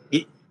get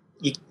it.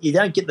 You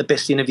don't get the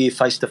best interview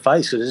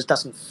face-to-face because it just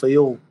doesn't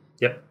feel.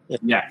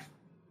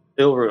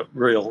 Feel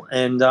real.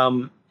 And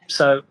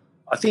so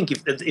I think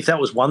if that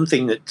was one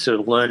thing that to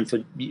learn for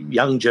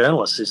young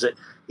journalists is that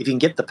if you can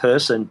get the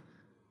person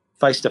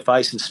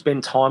face-to-face and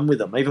spend time with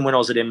them. Even when I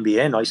was at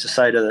NBN, I used to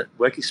say to the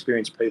work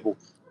experience people,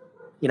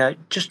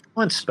 just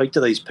try and speak to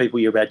these people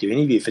you're about to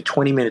interview for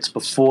 20 minutes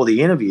before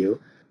the interview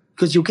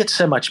because you'll get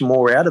so much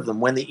more out of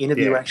them when the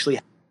interview actually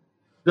happens.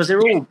 Because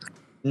they're all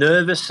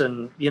nervous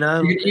and, You're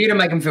going to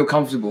make them feel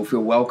comfortable,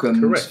 feel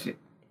welcome. Correct.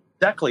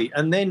 Exactly.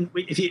 And then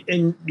if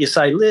you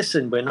say,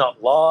 listen, we're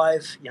not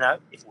live,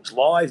 if it was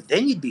live,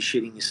 then you'd be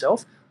shitting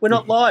yourself. We're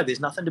not live.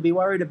 There's nothing to be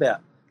worried about.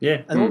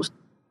 Yeah. And also,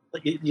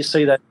 you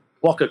see that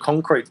block of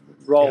concrete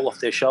roll off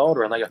their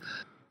shoulder and they go,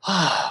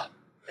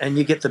 and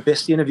you get the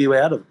best interview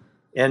out of them.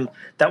 And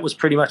that was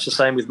pretty much the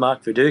same with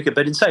Mark Viduka.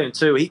 But in saying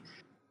too,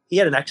 he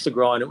had an axe to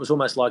grind. It was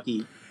almost like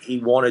he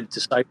wanted to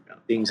say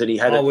things and he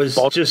had. I was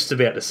just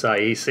about to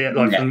say, he said,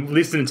 from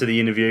listening to the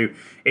interview,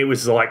 it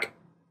was like,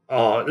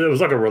 it was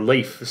like a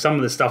relief. Some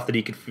of the stuff that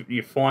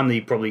you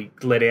finally probably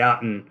let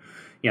out, and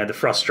the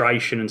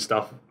frustration and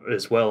stuff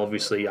as well.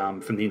 Obviously,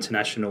 from the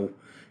international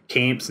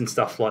camps and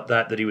stuff like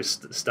that he was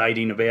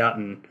stating about,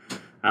 and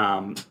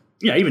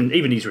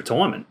even his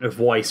retirement of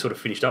why he sort of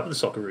finished up with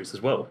the Socceroos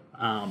as well.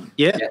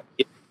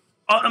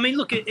 I mean,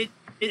 look,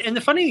 and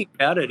the funny thing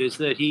about it is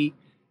that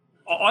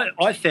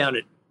I found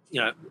it,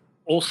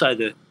 also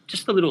the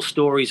little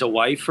stories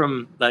away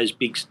from those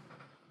big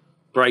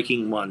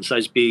breaking ones,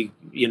 those big,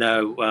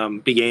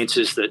 big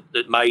answers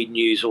that made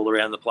news all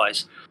around the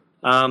place.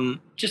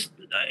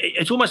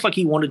 It's almost like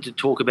he wanted to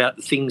talk about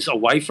the things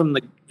away from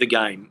the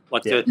game,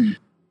 like the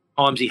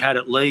times he had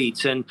at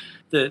Leeds, and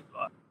you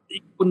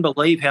wouldn't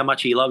believe how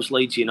much he loves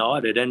Leeds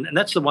United, and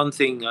that's the one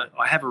thing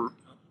I have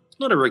it's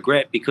not a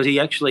regret because he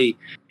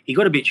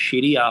got a bit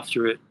shitty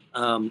after it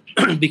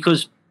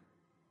because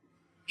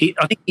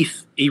I think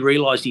he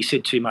realised he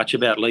said too much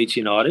about Leeds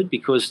United,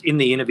 because in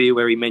the interview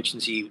where he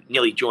mentions he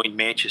nearly joined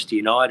Manchester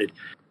United,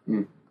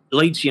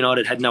 Leeds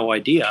United had no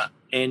idea,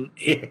 and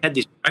he had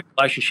this great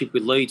relationship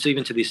with Leeds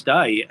even to this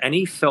day, and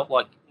he felt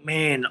like,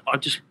 man, I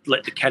just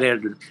let the cat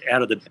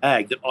out of the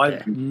bag, that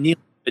I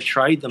nearly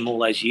betrayed them all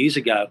those years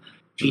ago.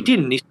 He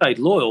didn't. He stayed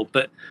loyal,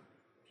 but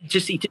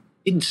just he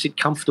didn't sit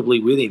comfortably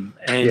with him.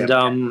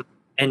 And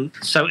and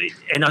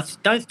I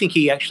don't think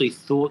he actually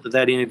thought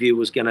that interview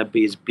was going to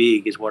be as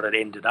big as what it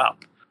ended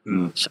up.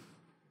 So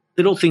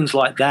little things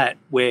like that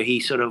where he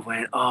sort of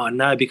went, oh,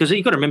 no, because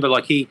you've got to remember,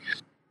 like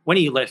when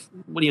he was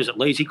at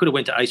Leeds, he could have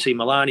went to AC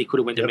Milan, he could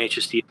have went to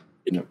Manchester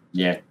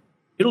United,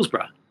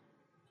 Middlesbrough,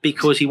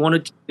 because he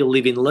wanted to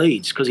live in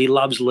Leeds because he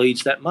loves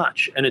Leeds that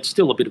much. And it's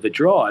still a bit of a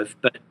drive,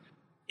 but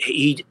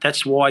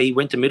that's why he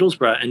went to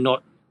Middlesbrough and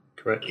not,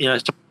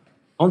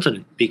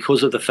 continent,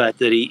 because of the fact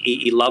that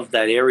he loved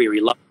that area, he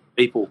loved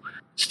people,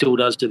 still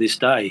does to this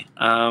day.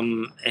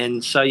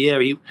 And so,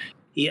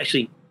 he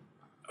actually,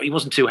 he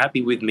wasn't too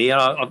happy with me.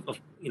 I've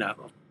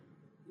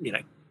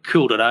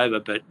cooled it over,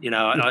 but,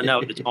 I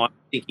know at the time,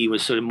 I think he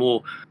was sort of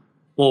more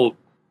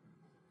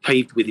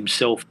peeved with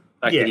himself,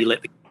 the fact that he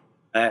let the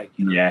bag.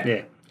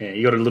 Yeah,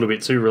 he got a little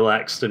bit too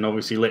relaxed and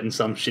obviously letting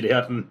some shit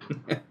out. And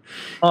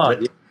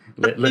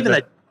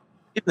even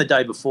the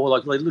day before,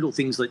 like little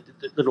things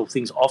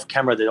off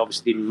camera that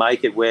obviously didn't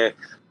make it, where,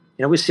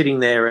 we're sitting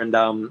there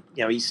and,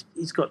 he's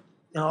got,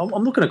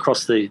 I'm looking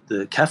across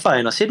the cafe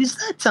and I said, is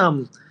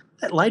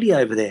that lady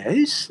over there,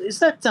 is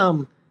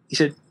that, he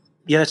said,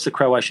 yeah, that's the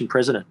Croatian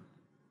president.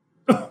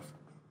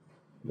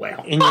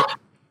 Wow. In your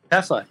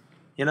cafe,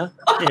 Yeah,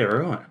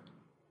 right.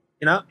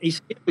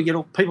 We get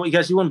all people, he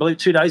goes, you wouldn't believe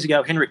 2 days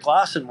ago, Henrik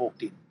Larsson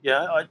walked in.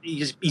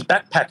 He's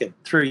backpacking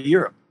through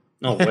Europe.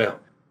 Oh, wow.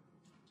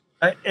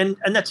 And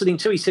that's the thing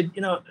too. He said,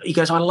 he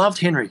goes, I loved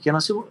Henrik. And I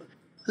said, well,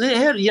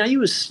 how, he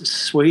was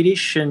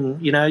Swedish and,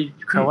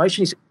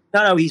 Croatian. He said,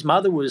 no, his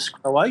mother was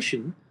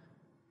Croatian.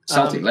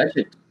 Celtic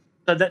legend.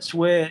 So that's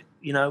where,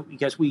 he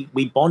goes,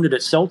 we bonded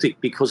at Celtic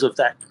because of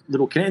that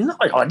little connection.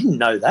 I didn't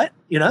know that,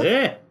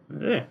 Yeah.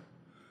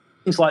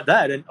 Things like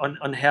that and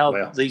on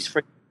how these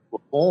friends were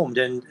formed.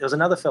 And there was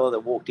another fellow that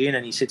walked in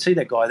and he said, see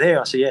that guy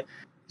there? I said, yeah.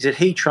 He said,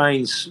 he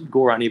trains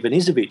Goran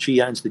Ivanisevic.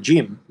 He owns the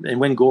gym.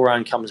 And when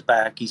Goran comes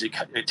back, he's a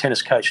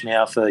tennis coach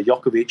now for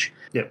Djokovic.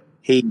 Yep.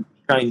 He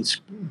trains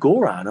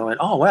Goran. I went,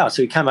 oh, wow.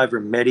 So he came over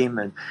and met him.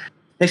 And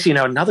next thing you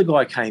know, another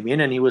guy came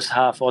in and he was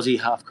half Aussie,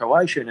 half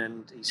Croatian.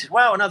 And he said,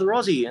 wow, another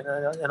Aussie.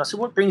 And I said,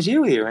 what brings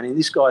you here? And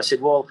this guy said,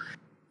 well,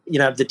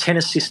 the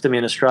tennis system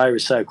in Australia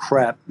is so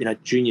crap,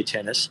 junior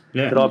tennis,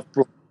 that I've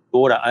brought my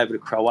daughter over to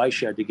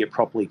Croatia to get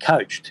properly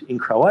coached in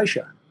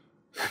Croatia.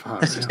 Oh,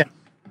 That's exactly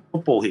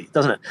football here,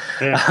 doesn't it?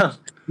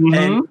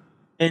 Yeah.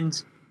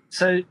 And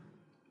so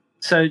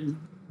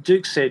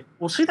Duke said,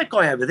 well, see that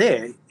guy over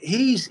there?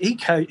 He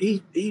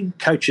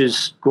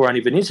coaches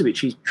Goran Ivanisevic.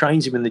 He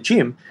trains him in the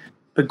gym.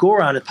 But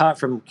Goran, apart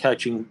from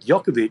coaching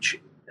Djokovic,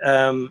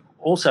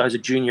 also has a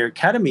junior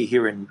academy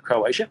here in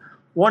Croatia.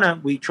 Why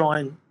don't we try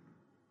and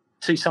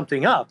see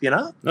something up,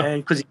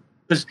 And because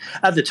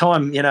at the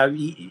time,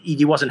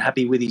 he wasn't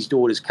happy with his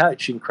daughter's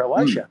coach in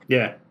Croatia.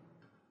 Yeah.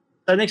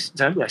 So next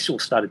time they sort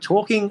of started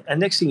talking, and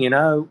next thing you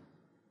know,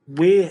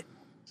 we're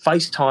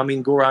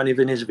FaceTiming Goran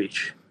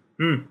Ivanisevic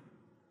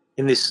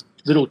in this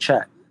little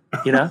chat.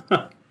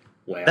 Wow.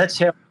 That's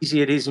how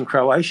easy it is in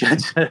Croatia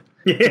to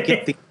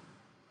get things.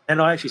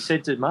 And I actually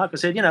said to Mark, I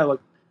said, like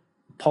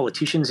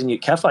politicians in your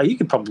cafe, you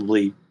could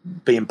probably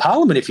be in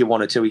Parliament if you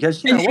wanted to. He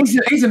goes,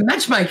 he's a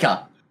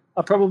matchmaker.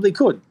 I probably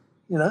could,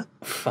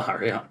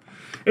 Far out.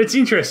 It's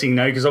interesting,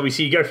 though, because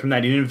obviously you go from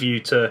that interview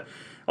to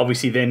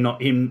obviously then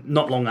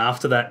not long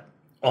after that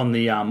on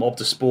the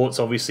Optus Sports,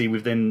 obviously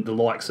with then the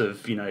likes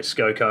of,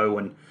 Skoko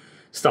and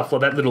stuff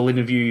like that little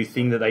interview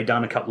thing that they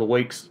done a couple of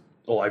weeks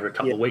or over a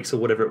couple of weeks or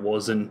whatever it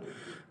was. And,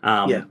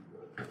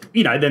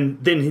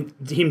 then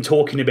him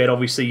talking about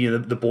obviously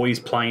the boys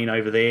playing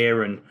over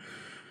there and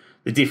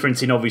the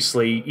difference in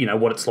obviously,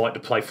 what it's like to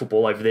play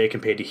football over there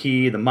compared to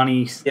here, the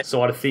money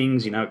side of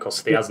things, it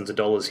costs thousands of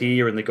dollars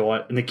here and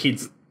the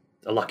kids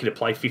are lucky to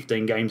play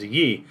 15 games a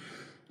year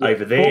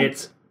over there. Well,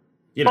 it's,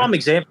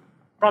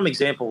 Prime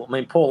example. I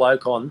mean, Paul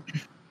Ocon,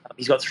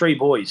 he's got 3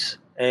 boys,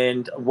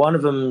 and one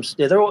of them's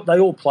they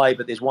all play,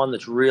 but there's one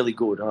that's really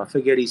good, and I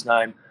forget his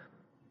name.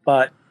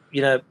 But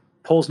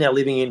Paul's now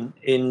living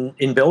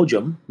in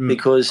Belgium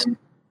because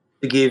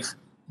to give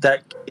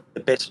that kid the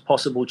best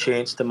possible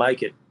chance to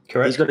make it.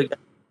 Correct. He's got to go.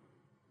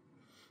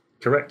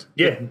 Correct.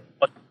 Yeah.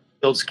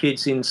 Builds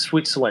kids in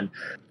Switzerland,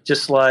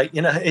 just like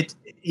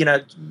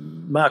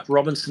Mark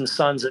Robinson's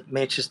sons at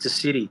Manchester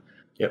City.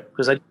 Yep.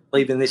 Because they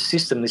believe in this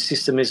system. This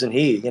system isn't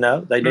here.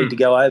 They need to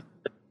go over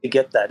to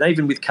get that. And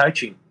even with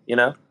coaching,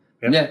 Yeah.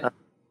 I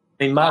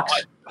mean, Mark's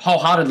I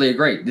wholeheartely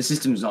agree. The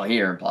system's not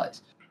here in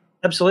place.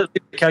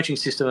 Absolutely, the coaching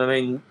system. I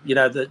mean,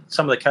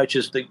 some of the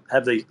coaches that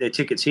have their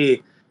tickets here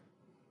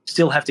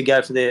still have to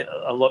go for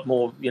a lot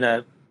more,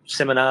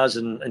 seminars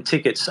and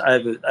tickets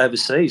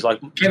overseas. Like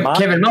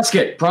Kevin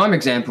Muscat, prime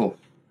example.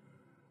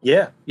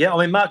 Yeah. I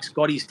mean, Mark's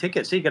got his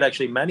tickets. He could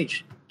actually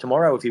manage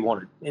tomorrow if he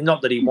wanted. And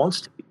not that he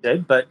wants to, he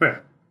said, but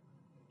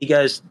he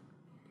goes,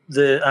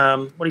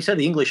 what he said,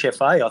 the English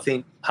FA, I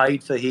think,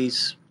 paid for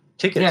his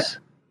tickets.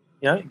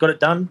 Yeah. Got it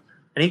done.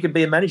 And he could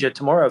be a manager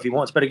tomorrow if he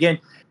wants. But again,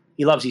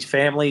 he loves his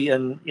family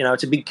and,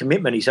 it's a big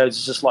commitment. He says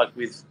it's just like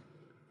with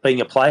being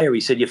a player.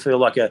 He said you feel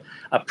like a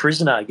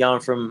prisoner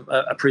going from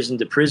a prison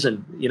to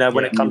prison,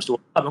 when it comes to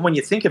 – I mean, when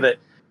you think of it,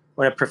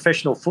 when a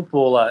professional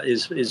footballer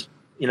is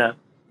even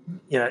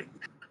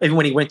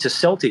when he went to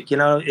Celtic,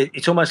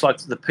 it's almost like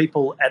the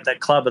people at that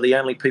club are the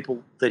only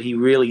people that he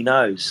really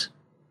knows.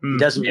 He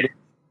doesn't –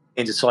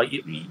 and it's like,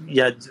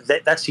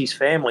 that's his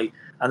family.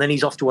 And then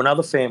he's off to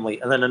another family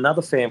and then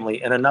another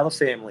family and another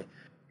family.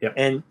 Yep.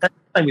 And that's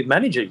the same with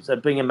managers,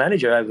 being a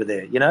manager over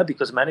there,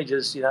 because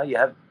managers, you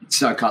have – it's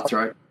so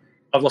cutthroat.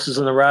 5 losses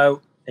in a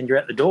row and you're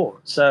out the door.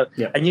 So,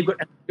 and you got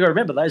to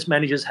remember, those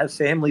managers have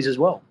families as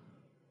well.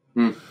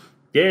 Yeah,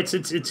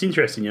 it's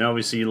interesting.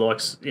 Obviously, he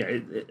likes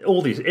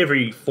all these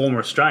every former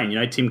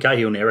Australian. Tim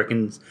Cahill now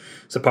reckons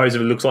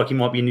supposedly looks like he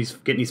might be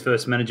getting his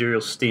first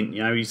managerial stint.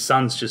 His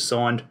son's just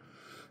signed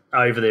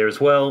over there as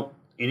well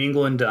in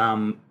England.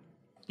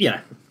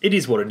 It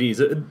is what it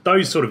is.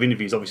 Those sort of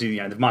interviews, obviously,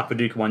 the Mark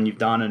Viduka one you've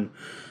done, and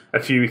a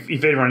few.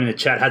 If everyone in the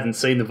chat hasn't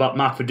seen the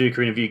Mark Viduka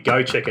interview,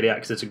 go check it out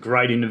because it's a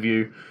great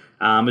interview,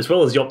 as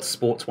well as the Opta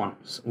Sports one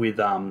with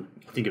I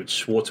think it was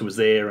Schwarzer was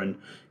there, and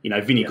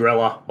Vinny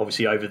Grella,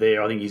 obviously over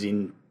there. I think he's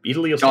in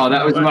Italy or something. Oh,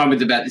 that was the one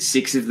with about the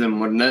 6 of them,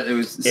 wasn't it? It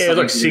was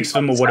like 6 of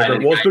them or whatever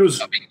it was, but it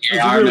was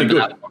really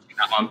good. That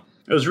one.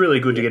 It was really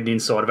good to get an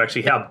insight of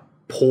actually how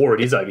poor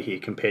it is over here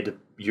compared to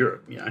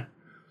Europe.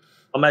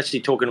 I'm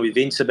actually talking with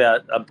Vince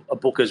about a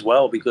book as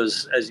well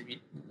because, as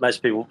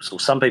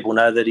some people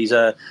know, that he's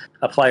a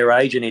player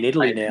agent in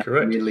Italy now.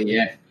 Correct. Italy,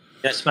 yeah.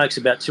 Smokes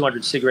about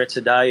 200 cigarettes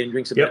a day and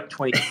drinks about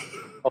 20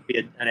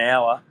 coffee an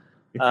hour.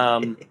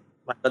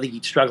 I think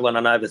he's struggling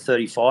on over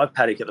 35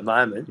 paddock at the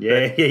moment.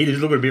 Yeah, he's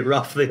looking a bit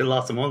rough there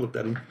last time I looked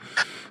at him.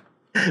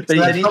 But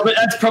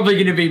that's probably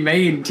going to be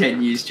me in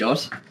 10 years,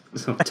 Josh.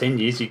 10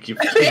 years, you give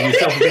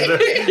yourself a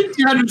bit of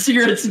 200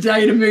 cigarettes a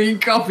day and 1 million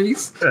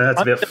coffees.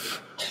 That's about...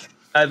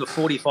 Over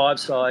 45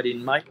 side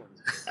in Maitland.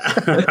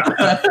 No,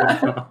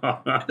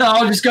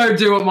 I'll just go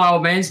do what my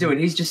old man's doing.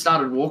 He's just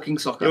started walking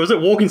soccer. Was it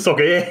walking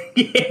soccer? Yeah.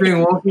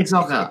 Doing walking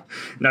soccer.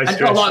 No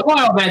stress. Like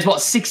my old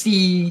man's,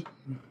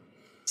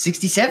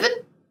 67?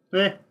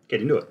 Yeah,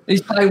 get into it.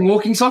 He's playing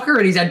walking soccer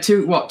and he's had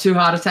two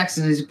heart attacks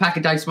and he's a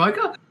pack-a-day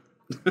smoker.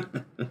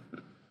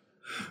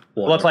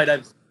 Well, I played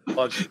over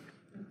 5 years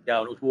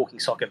ago and it was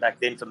walking soccer back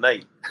then for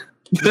me.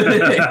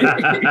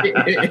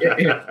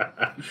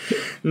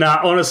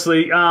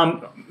 Honestly,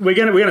 we're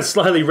gonna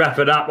slowly wrap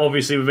it up.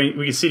 Obviously, we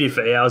can sit here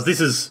for hours.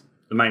 This is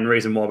the main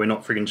reason why we're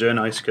not frigging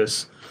journos,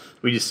 because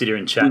we just sit here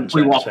and chat and chat.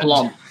 We waffle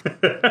on.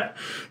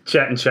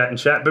 Chat and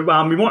chat. But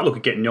we might look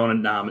at getting you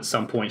on at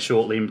some point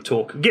shortly and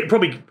talk. Ben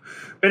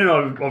and I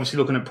are obviously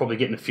looking at probably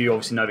getting a few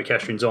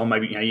Novocastrians on,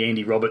 maybe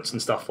Andy Roberts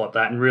and stuff like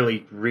that, and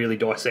really, really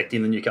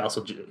dissecting the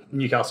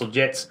Newcastle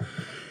Jets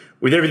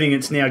with everything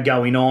that's now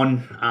going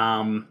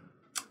on.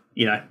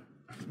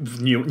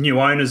 New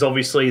owners,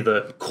 obviously,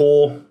 the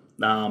core.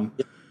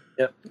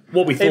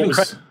 What we thought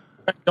was...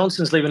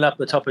 Johnson's living up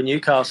the top of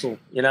Newcastle.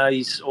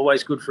 He's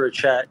always good for a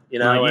chat.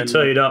 Mate, you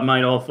teed up,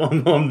 mate.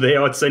 I'm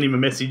there. I'd sent him a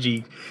message.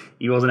 He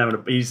wasn't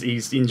having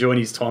he's enjoying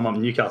his time up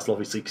in Newcastle,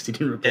 obviously, because he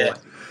didn't reply. Yeah.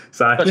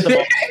 So...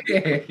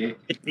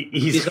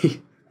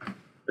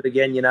 But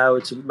again,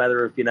 it's a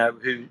matter of,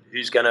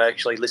 who's going to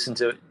actually listen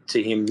to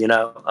him,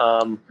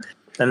 and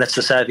that's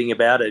the sad thing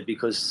about it,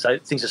 because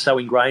things are so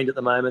ingrained at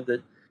the moment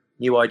that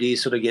new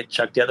ideas sort of get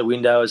chucked out the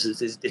window as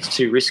it's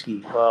too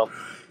risky. Well,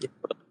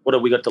 what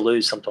have we got to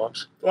lose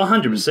sometimes? Well,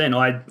 100%.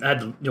 I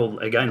had,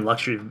 again,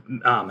 luxury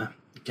of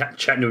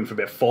chatting to him for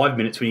about 5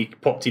 minutes when he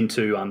popped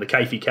into the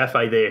Cafe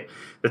Cafe there,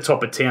 the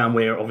top of town,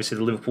 where obviously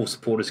the Liverpool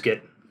supporters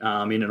get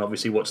in and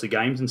obviously watch the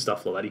games and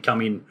stuff like that. He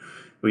come in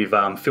with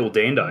Phil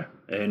Dando,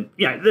 and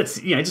that's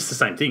just the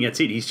same thing. That's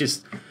it. He's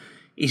just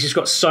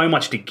got so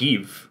much to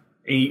give.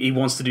 He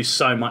wants to do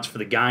so much for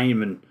the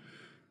game, and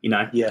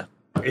that's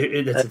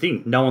the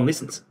thing. No one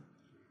listens.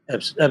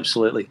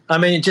 Absolutely. I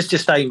mean, just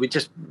staying with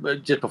just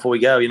before we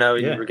go, in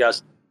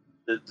regards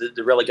to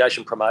the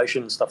relegation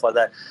promotion and stuff like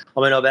that.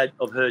 I mean,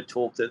 I've heard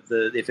talk that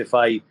the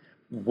FFA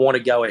want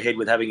to go ahead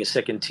with having a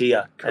second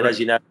tier, correct. And as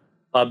you know,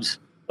 clubs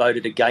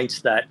voted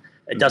against that.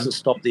 It doesn't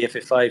stop the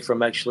FFA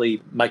from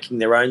actually making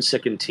their own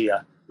second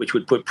tier, which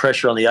would put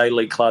pressure on the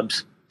A-League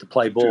clubs to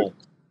play ball.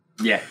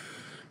 Yeah.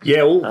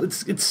 Yeah, well,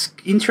 it's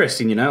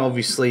interesting,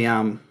 obviously,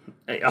 I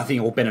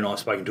think Ben and I have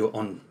spoken to it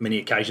on many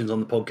occasions on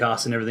the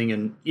podcast and everything,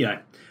 and,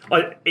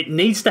 it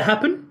needs to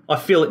happen. I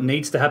feel it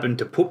needs to happen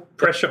to put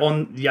pressure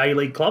on the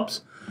A-League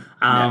clubs,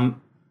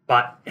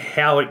 but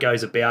how it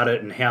goes about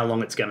it and how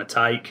long it's going to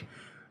take,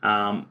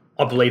 I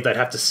believe they'd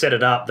have to set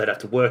it up, they'd have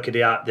to work it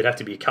out, there'd have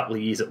to be a couple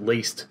of years at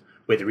least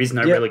where there is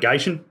no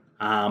relegation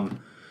and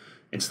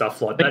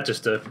stuff like that.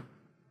 Just to...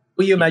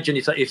 Will you imagine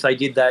if they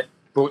did that,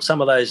 brought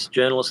some of those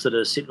journalists that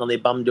are sitting on their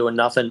bum doing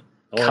nothing,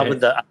 cover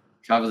the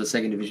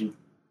second division,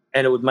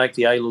 and it would make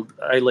the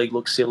A-League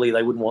look silly.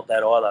 They wouldn't want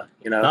that either.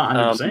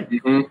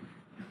 100%.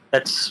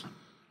 That's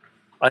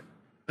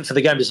for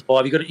the game to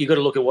survive. You got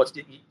to look at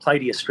play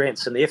to your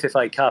strengths, and the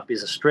FFA Cup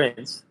is a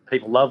strength.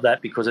 People love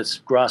that because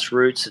it's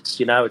grassroots. It's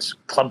it's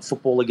club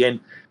football again.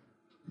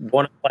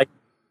 Why not play?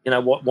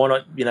 Why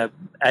not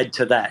add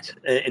to that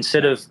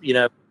instead of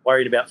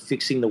worried about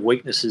fixing the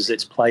weaknesses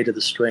that's play to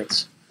the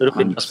strengths. It'll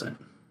be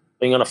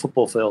being on a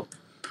football field.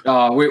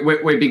 Oh,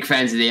 we're big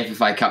fans of the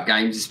FFA Cup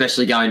games,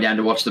 especially going down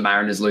to watch the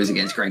Mariners lose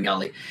against Green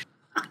Gully.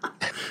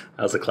 That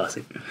was a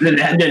classic. Then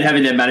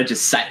having their manager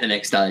sacked the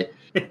next day.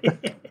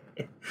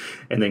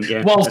 And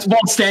then while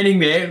standing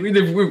there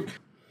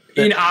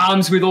in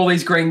arms with all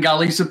these Green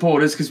Gully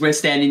supporters because we're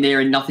standing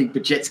there in nothing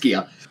but Jets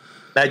gear.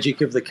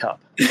 Magic of the cup.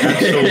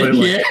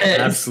 Absolutely. Yes.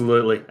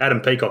 Absolutely. Adam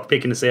Peacock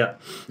picking us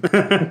out.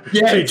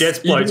 Yes. 2 Jets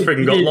blokes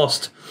freaking got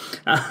lost.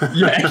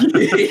 Yeah.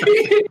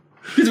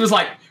 Because it was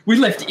like, we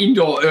left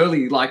indoor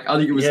early, like I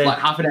think it was like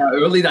half an hour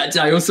early that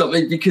day or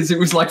something because it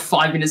was like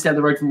 5 minutes down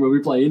the road from where we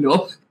play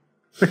indoor.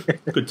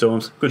 Good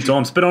times.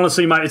 But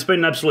honestly, mate, it's been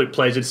an absolute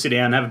pleasure to sit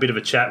down and have a bit of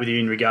a chat with you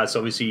in regards to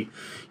obviously,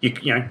 you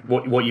know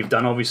what you've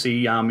done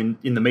obviously in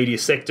the media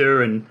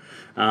sector and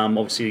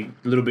obviously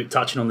a little bit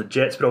touching on the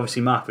Jets, but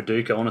obviously Mark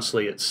Viduka,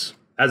 honestly, it's,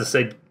 as I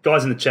said,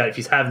 guys in the chat, if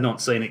you have not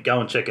seen it,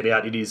 go and check it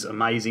out. It is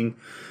amazing.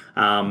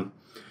 Who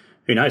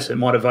knows? It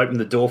might have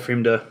opened the door for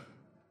him to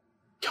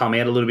come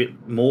out a little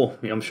bit more.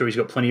 I'm sure he's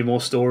got plenty of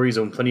more stories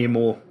or plenty of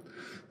more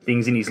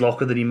things in his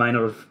locker that he may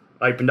not have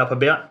opened up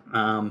about.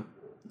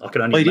 I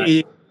could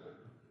only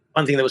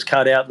one thing that was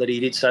cut out that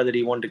he did say that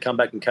he wanted to come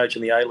back and coach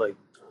in the A-League.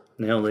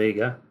 Now there you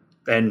go.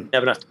 And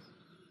never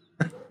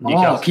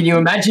enough. Can you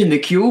imagine the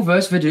Kuehl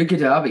versus Viduka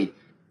derby?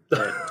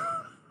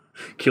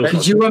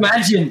 Could you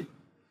imagine?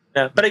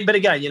 Yeah, but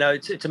again, you know,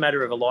 it's a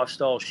matter of a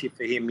lifestyle shift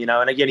for him, you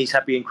know. And again, he's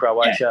happy in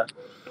Croatia.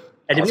 Yeah.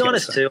 And to be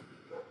honest, too,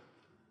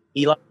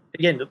 he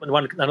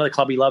another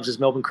club he loves is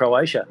Melbourne,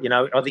 Croatia. You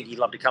know, I think he'd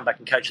love to come back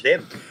and coach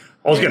them.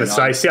 I was going to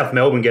say South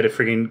Melbourne get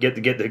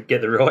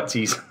the rights.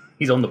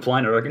 He's on the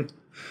plane, I reckon.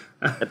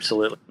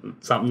 Absolutely,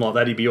 something like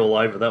that. He'd be all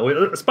over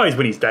that. I suppose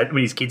when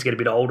his kids get a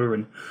bit older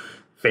and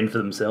fend for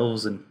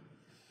themselves and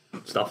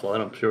stuff like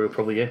that, I'm sure he'll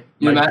probably I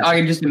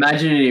can just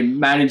imagine him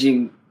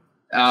managing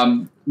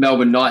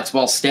Melbourne Knights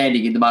while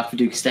standing in the Mark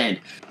Viduka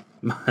stand.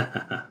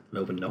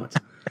 Melbourne Knights.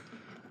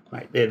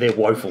 Mate, they're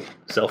woeful.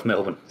 South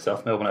Melbourne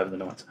over the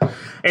Knights.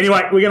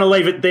 Anyway, we're going to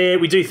leave it there.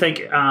 We do thank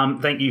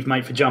you,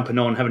 mate, for jumping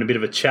on, having a bit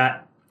of a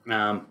chat.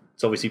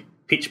 It's obviously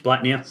pitch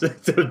black now.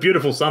 It was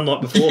beautiful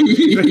sunlight before.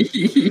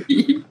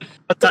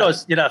 I thought I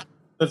was,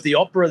 of the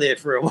opera there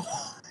for a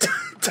while.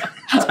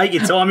 Take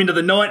your time into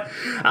the night.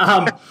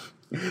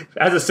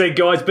 As I said,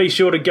 guys, be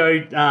sure to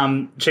go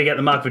check out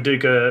the Mark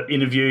Viduka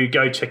interview.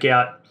 Go check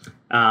out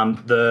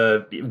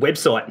the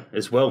website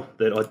as well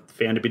that I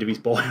found a bit of his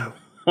bio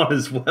on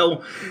as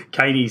well.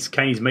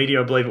 Caney's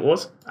Media, I believe it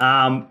was.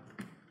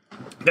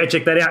 Go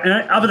check that out.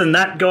 And other than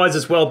that, guys,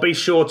 as well, be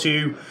sure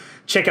to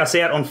check us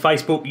out on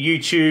Facebook,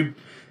 YouTube.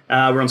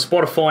 We're on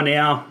Spotify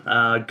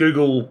now,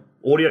 Google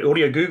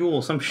Audio Google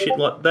or some shit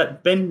like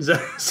that. Ben, does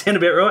that sound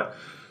about right?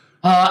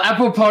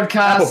 Apple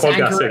Podcasts,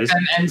 Anchor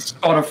and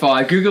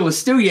Spotify. Google is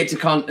still yet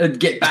to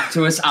get back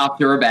to us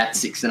after about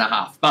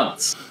 6.5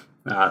 months.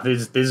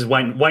 This is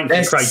waiting for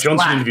the Craig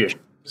Johnson interview.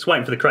 Just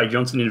waiting for the Craig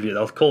Johnson interview.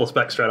 They'll call us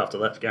back straight after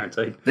that,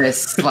 guaranteed. They're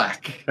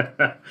slack.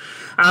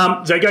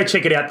 So go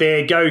check it out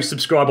there. Go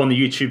subscribe on the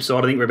YouTube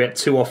side. I think we're about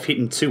 2 off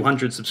hitting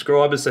 200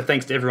 subscribers. So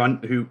thanks to everyone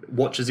who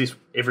watches this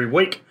every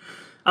week.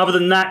 Other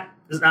than that,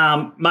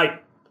 mate,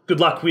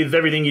 good luck with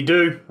everything you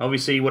do.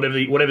 Obviously,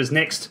 whatever's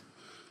next.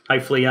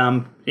 Hopefully,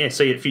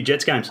 see you at a few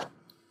Jets games.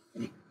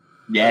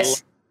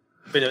 Yes.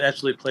 It's been an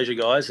absolute pleasure,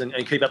 guys, and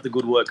keep up the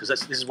good work because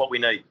this is what we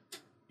need.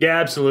 Yeah,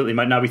 absolutely,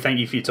 mate. No, we thank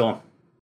you for your time.